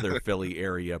another Philly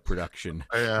area production.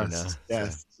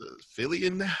 Yes. Philly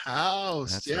in the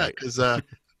house. That's Yeah, right. because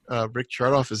Rick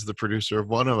Chardoff is the producer of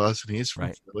One of Us, and he's from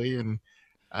Right. Philly, and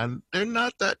they're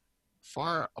not that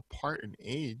far apart in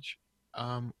age,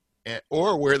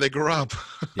 or where they grew up.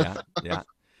 Yeah.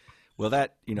 Well,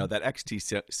 that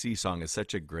XTC song is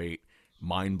such a great,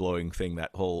 mind-blowing thing.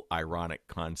 That whole ironic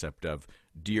concept of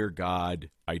 "Dear God,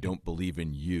 I don't believe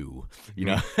in you."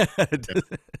 It's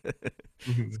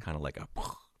kind of like a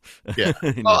Yeah.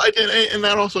 you know? Well, and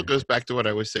that also goes back to what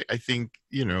I was saying. I think,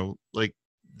 like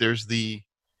there's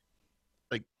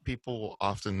like people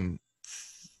often,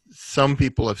 some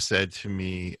people have said to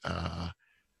me,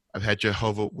 I've had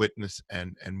Jehovah Witness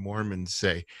and Mormons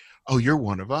say, "Oh, you're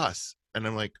one of us." And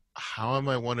I'm like, how am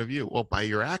I one of you? Well, by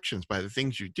your actions, by the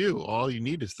things you do. All you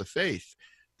need is the faith,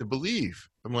 the belief.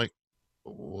 I'm like,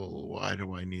 well, why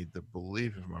do I need the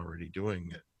belief if I'm already doing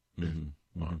it? If I'm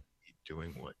already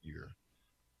doing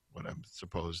what I'm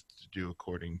supposed to do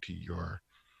according to your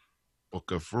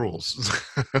book of rules.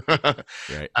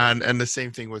 Right. And the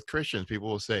same thing with Christians. People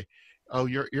will say, "Oh,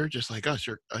 you're just like us."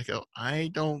 I go, I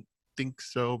don't think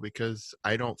so, because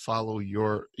I don't follow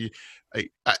your. I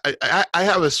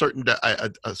have a certain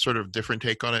a sort of different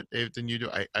take on it, Dave, than you do.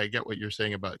 I get what you're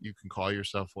saying about you can call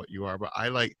yourself what you are, but I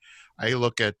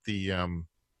look at the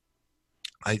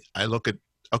I look at,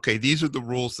 okay, these are the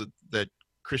rules that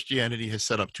Christianity has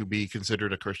set up to be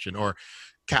considered a Christian, or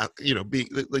being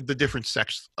like the different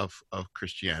sects of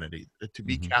Christianity. To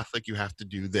be Catholic, you have to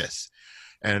do this,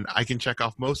 and I can check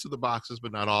off most of the boxes,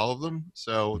 but not all of them.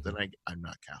 So then I'm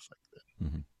not Catholic.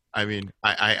 Then I mean,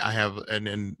 I have, and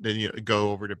then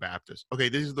go over to Baptist. Okay,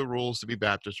 these are the rules to be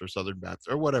Baptist or Southern Baptist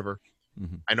or whatever.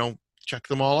 I don't check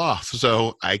them all off,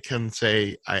 so I can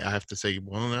say I have to say,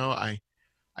 well, no, I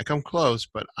come close,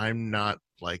 but I'm not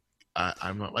like.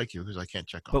 I'm not like you because I can't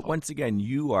check off. But once again,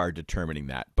 you are determining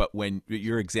that. But when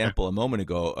your example a moment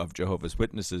ago of Jehovah's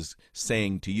Witnesses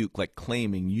saying to you, like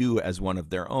claiming you as one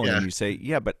of their own, and you say,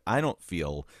 yeah, but I don't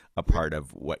feel a part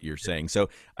of what you're saying. So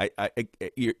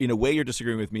you're, in a way, you're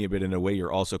disagreeing with me, but in a way,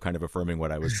 you're also kind of affirming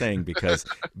what I was saying,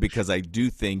 because I do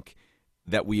think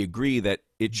that we agree that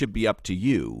it should be up to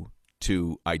you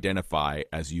to identify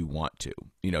as you want to,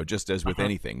 just as with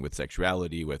anything, with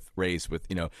sexuality, with race, with,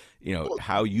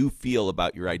 how you feel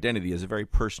about your identity is a very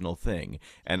personal thing.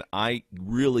 And I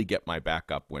really get my back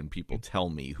up when people tell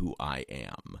me who I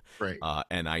am. Right.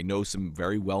 And I know some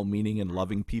very well-meaning and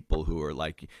loving people who are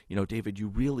like, David, you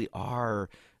really are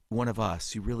one of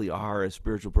us. You really are a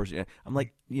spiritual person. I'm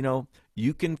like,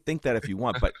 you can think that if you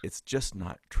want, but it's just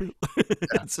not true.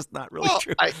 It's just not really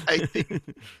true. I think,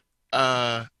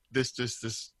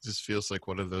 this feels like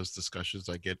one of those discussions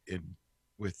I get in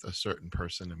with a certain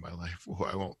person in my life who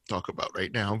I won't talk about right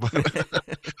now, but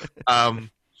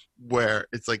where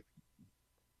it's like,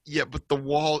 yeah, but the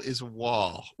wall is a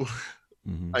wall.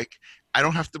 Mhm. Like, I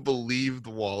don't have to believe the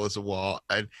wall is a wall.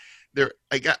 I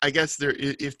guess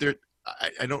if there,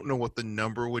 I don't know what the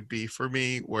number would be for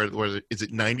me. Where is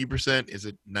it 90%? Is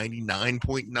it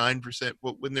 99.9%?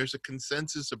 But when there's a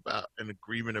consensus about an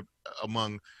agreement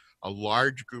among a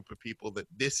large group of people that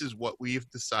this is what we've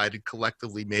decided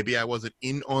collectively. Maybe I wasn't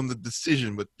in on the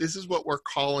decision, but this is what we're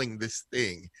calling this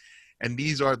thing, and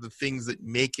these are the things that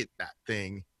make it that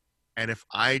thing. And if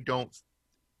I don't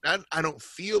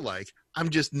feel like I'm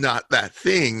just not that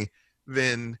thing,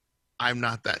 then I'm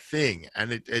not that thing,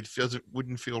 and it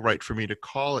wouldn't feel right for me to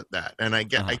call it that. And I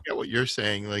get what you're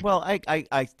saying. Like, well, I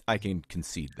can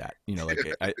concede that.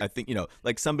 Like I think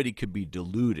like somebody could be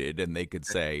deluded and they could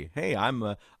say, "Hey, I'm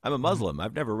a Muslim.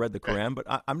 I've never read the Quran, but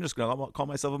I'm just going to call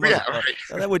myself a Muslim." Yeah, right.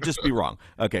 That would just be wrong.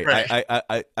 Okay, Right.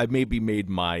 I maybe made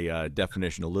my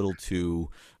definition a little too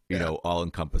all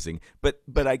encompassing, but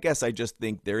I guess I just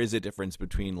think there is a difference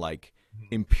between like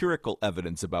empirical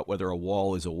evidence about whether a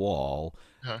wall is a wall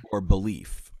or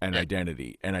belief and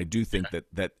identity. And I do think that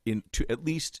at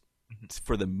least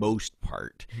for the most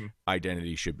part,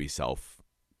 identity should be chosen.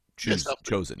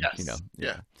 Yes.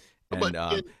 Yeah.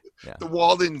 But And the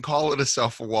wall didn't call it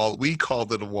itself a wall. We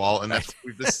called it a wall, and that's what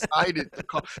we've decided to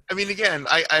call. I mean, again,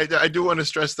 I do want to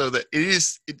stress though that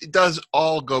it does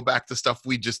all go back to stuff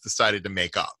we just decided to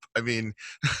make up. I mean,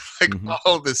 like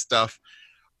all this stuff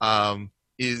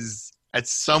is at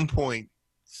some point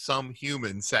some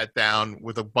human sat down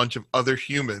with a bunch of other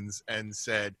humans and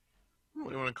said, "What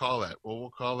do you want to call that?" Well, we'll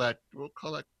call that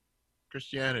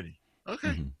Christianity.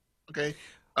 Okay. Okay.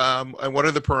 And what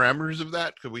are the parameters of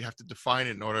that? Because we have to define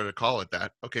it in order to call it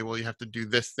that. Okay, well, you have to do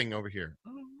this thing over here.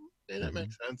 Oh, okay, that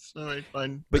makes sense. All right,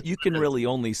 fine. But you can really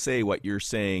only say what you're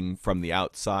saying from the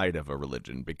outside of a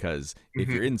religion, because if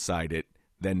you're inside it,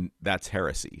 then that's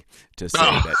heresy to say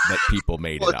that people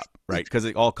made it up, right? Because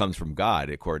it all comes from God,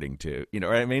 according to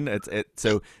what I mean.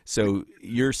 So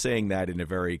you're saying that in a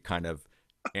very kind of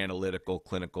analytical,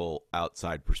 clinical,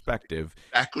 outside perspective.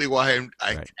 Exactly why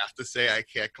I have to say I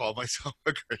can't call myself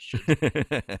a Christian.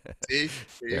 See,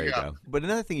 there you go. But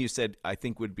another thing you said, I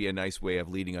think, would be a nice way of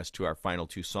leading us to our final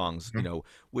two songs.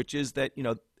 Which is that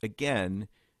again,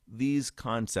 these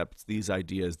concepts, these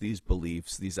ideas, these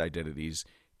beliefs, these identities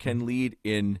can lead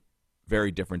in very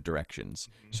different directions.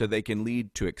 So they can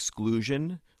lead to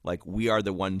exclusion, like we are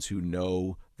the ones who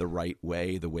know the right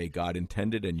way, the way God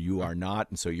intended, and you are not,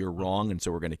 and so you're wrong, and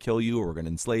so we're going to kill you, or we're going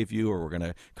to enslave you, or we're going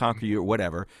to conquer you, or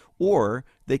whatever. Or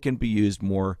they can be used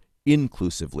more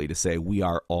inclusively to say we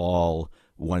are all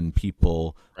one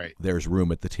people. Right. There's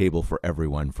room at the table for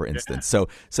everyone, for instance. So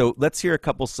let's hear a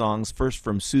couple songs. First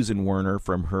from Susan Werner,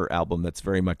 from her album that's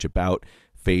very much about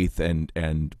faith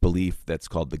and belief, that's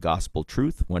called The Gospel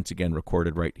Truth, once again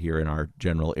recorded right here in our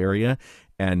general area.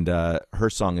 And her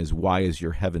song is Why Is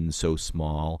Your Heaven So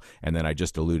Small? And then I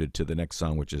just alluded to the next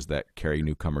song, which is that Carrie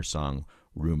Newcomer song,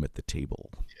 Room at the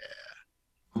Table.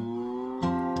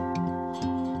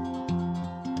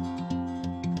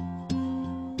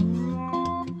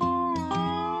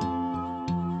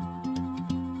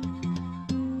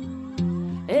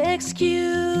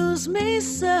 Excuse me,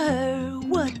 sir,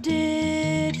 what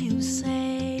did you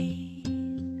say?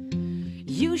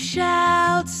 You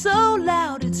shout so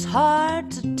loud it's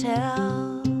hard to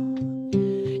tell.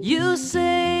 You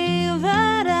say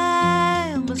that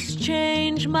I must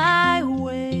change my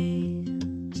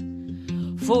ways,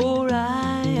 for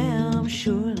I am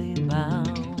surely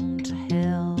bound to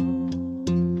hell.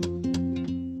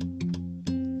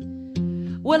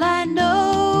 Well, I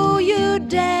know you'd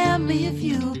damn me if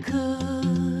you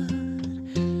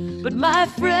could, but my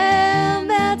friend,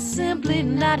 that's simply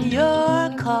not your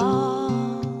call.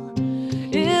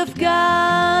 If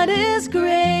God is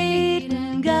great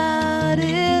and God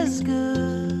is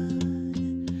good,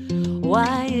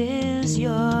 why is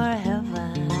your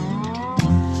heaven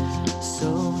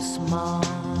so small?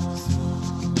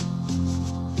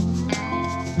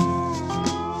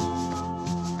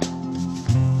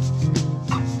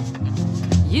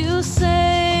 You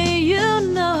say you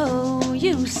know,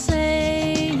 you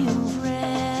say you've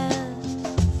read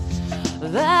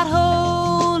that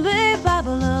Holy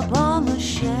Bible up on the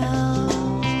shelf.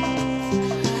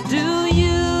 Do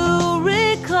you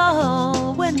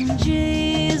recall when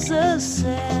Jesus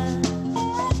said,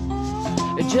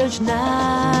 judge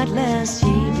not lest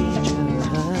ye be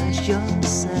judged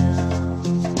yourself?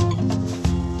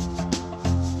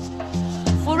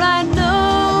 For I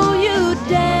know you'd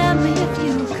damn me if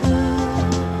you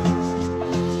could,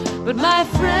 but my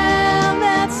friend,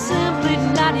 that's simply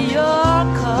not your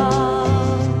call.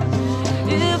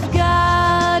 If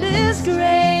God is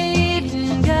great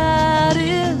and God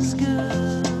is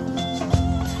good,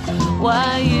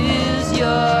 Why is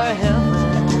your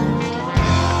heaven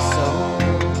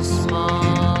so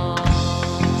small?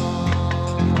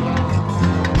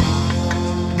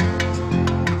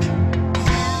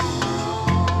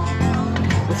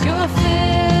 With your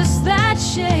fists that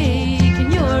shake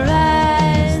and your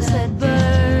eyes that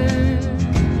burn,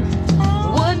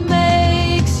 what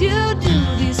makes you do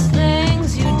these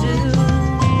things you do?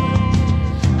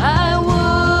 I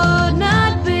would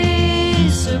not be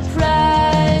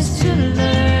surprised to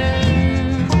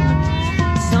learn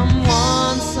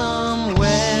someone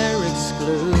somewhere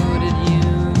excluded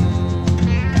you.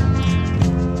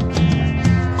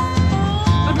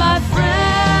 But my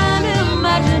friend,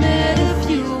 imagine it if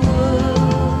you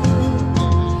would.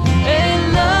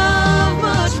 A love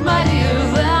much mightier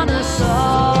than us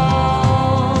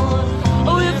all.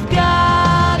 Oh, if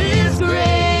God is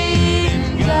great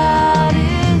and God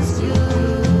is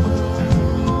good,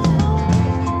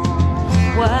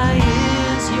 why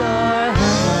is your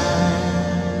heaven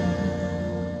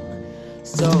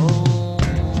so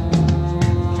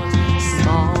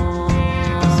small?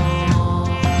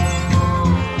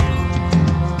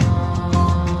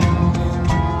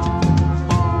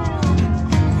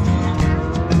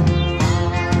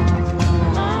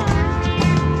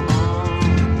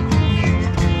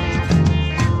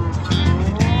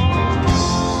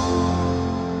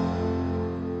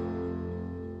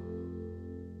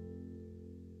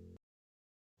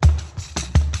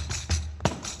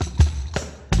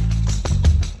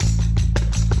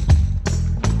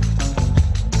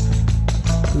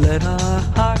 Let our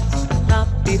hearts not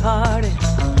be hardened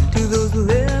to those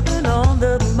living on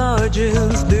the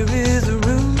margins. There is a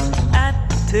room at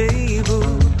the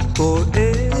table for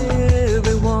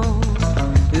everyone.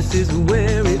 This is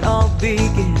where it all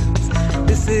begins.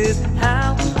 This is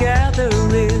how we gather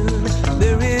in.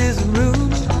 There is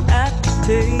room at the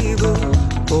table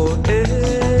for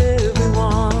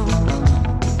everyone.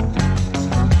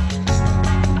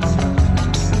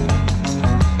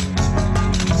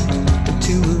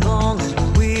 Too long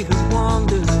we have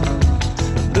wandered,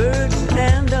 burdened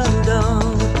and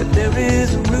undone. But there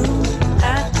is room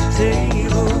at the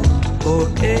table for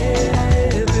everyone.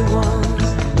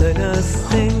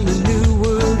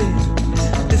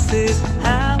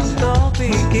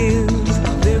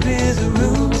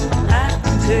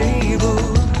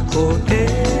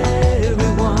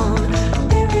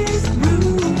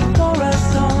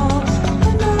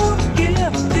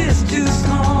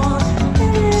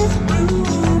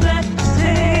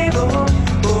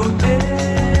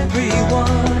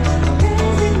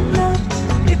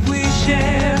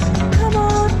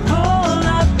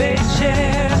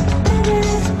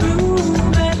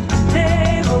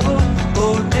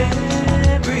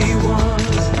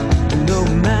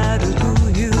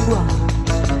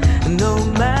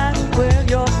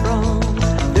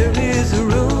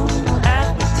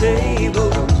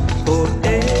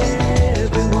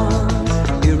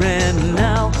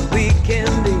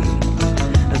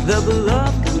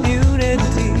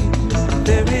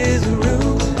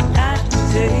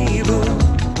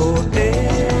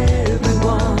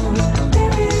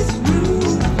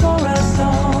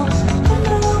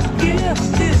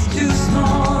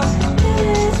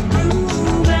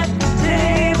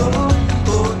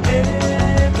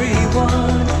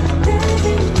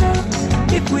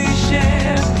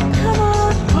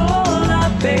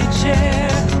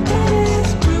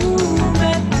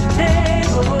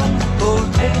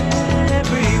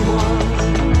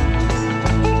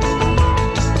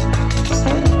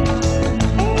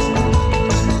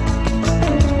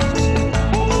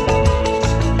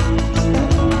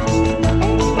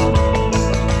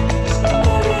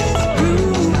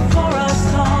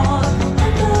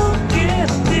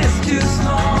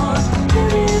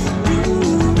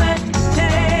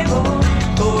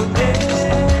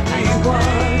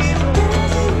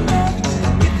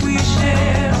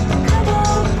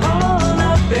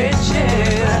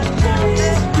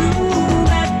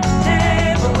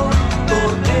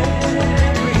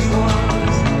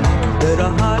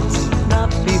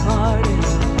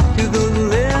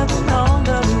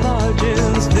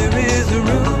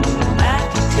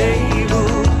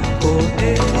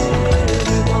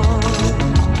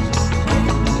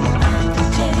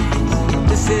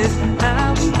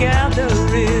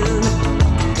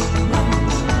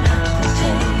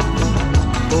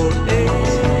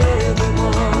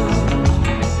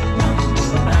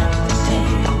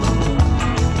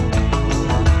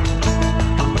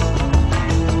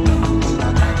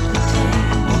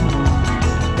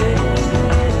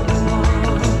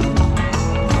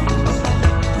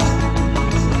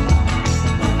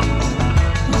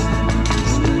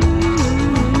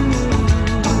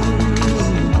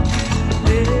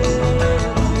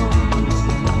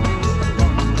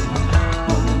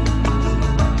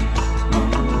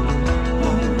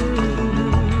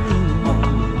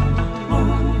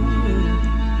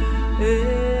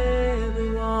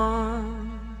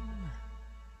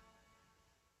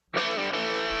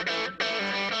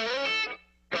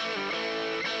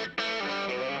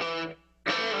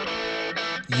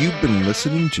 You've been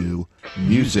listening to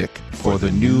Music for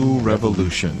the New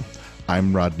Revolution.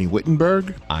 I'm Rodney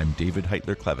Wittenberg. I'm David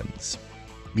Heitler Clevens.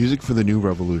 Music for the New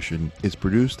Revolution is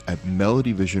produced at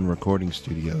Melody Vision Recording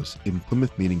Studios in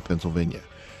Plymouth Meeting, Pennsylvania.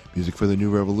 Music for the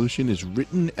New Revolution is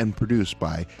written and produced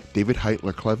by David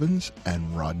Heitler Clevens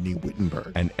and Rodney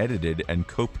Wittenberg. And edited and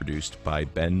co-produced by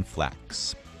Ben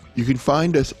Flax. You can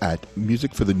find us at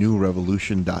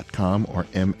musicforthenewrevolution.com or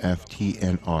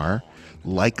MFTNR.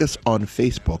 Like us on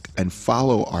Facebook and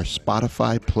follow our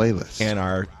Spotify playlist. And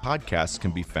our podcasts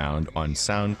can be found on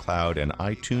SoundCloud and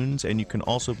iTunes, and you can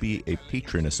also be a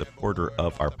patron, a supporter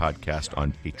of our podcast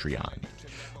on Patreon.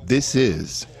 This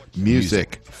is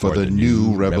Music for the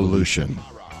New Revolution.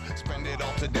 Spend it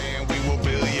all today and we will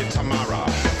bill you tomorrow.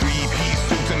 3-piece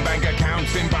suits and bank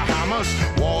accounts in Bahamas.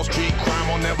 Wall Street crime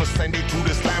will never send you to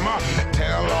the slammer.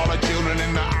 Tell all the children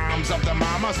in the arms of the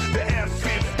mamas. The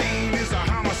F-15 is a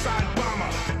homicide bomber.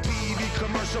 TV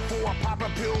commercial for a pop a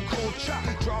pill culture.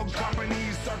 Drug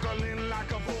companies circling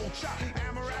like a vulture.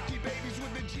 Amaraki babies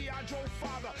with the G.I. Joe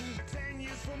father. 10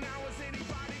 years from now is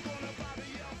anybody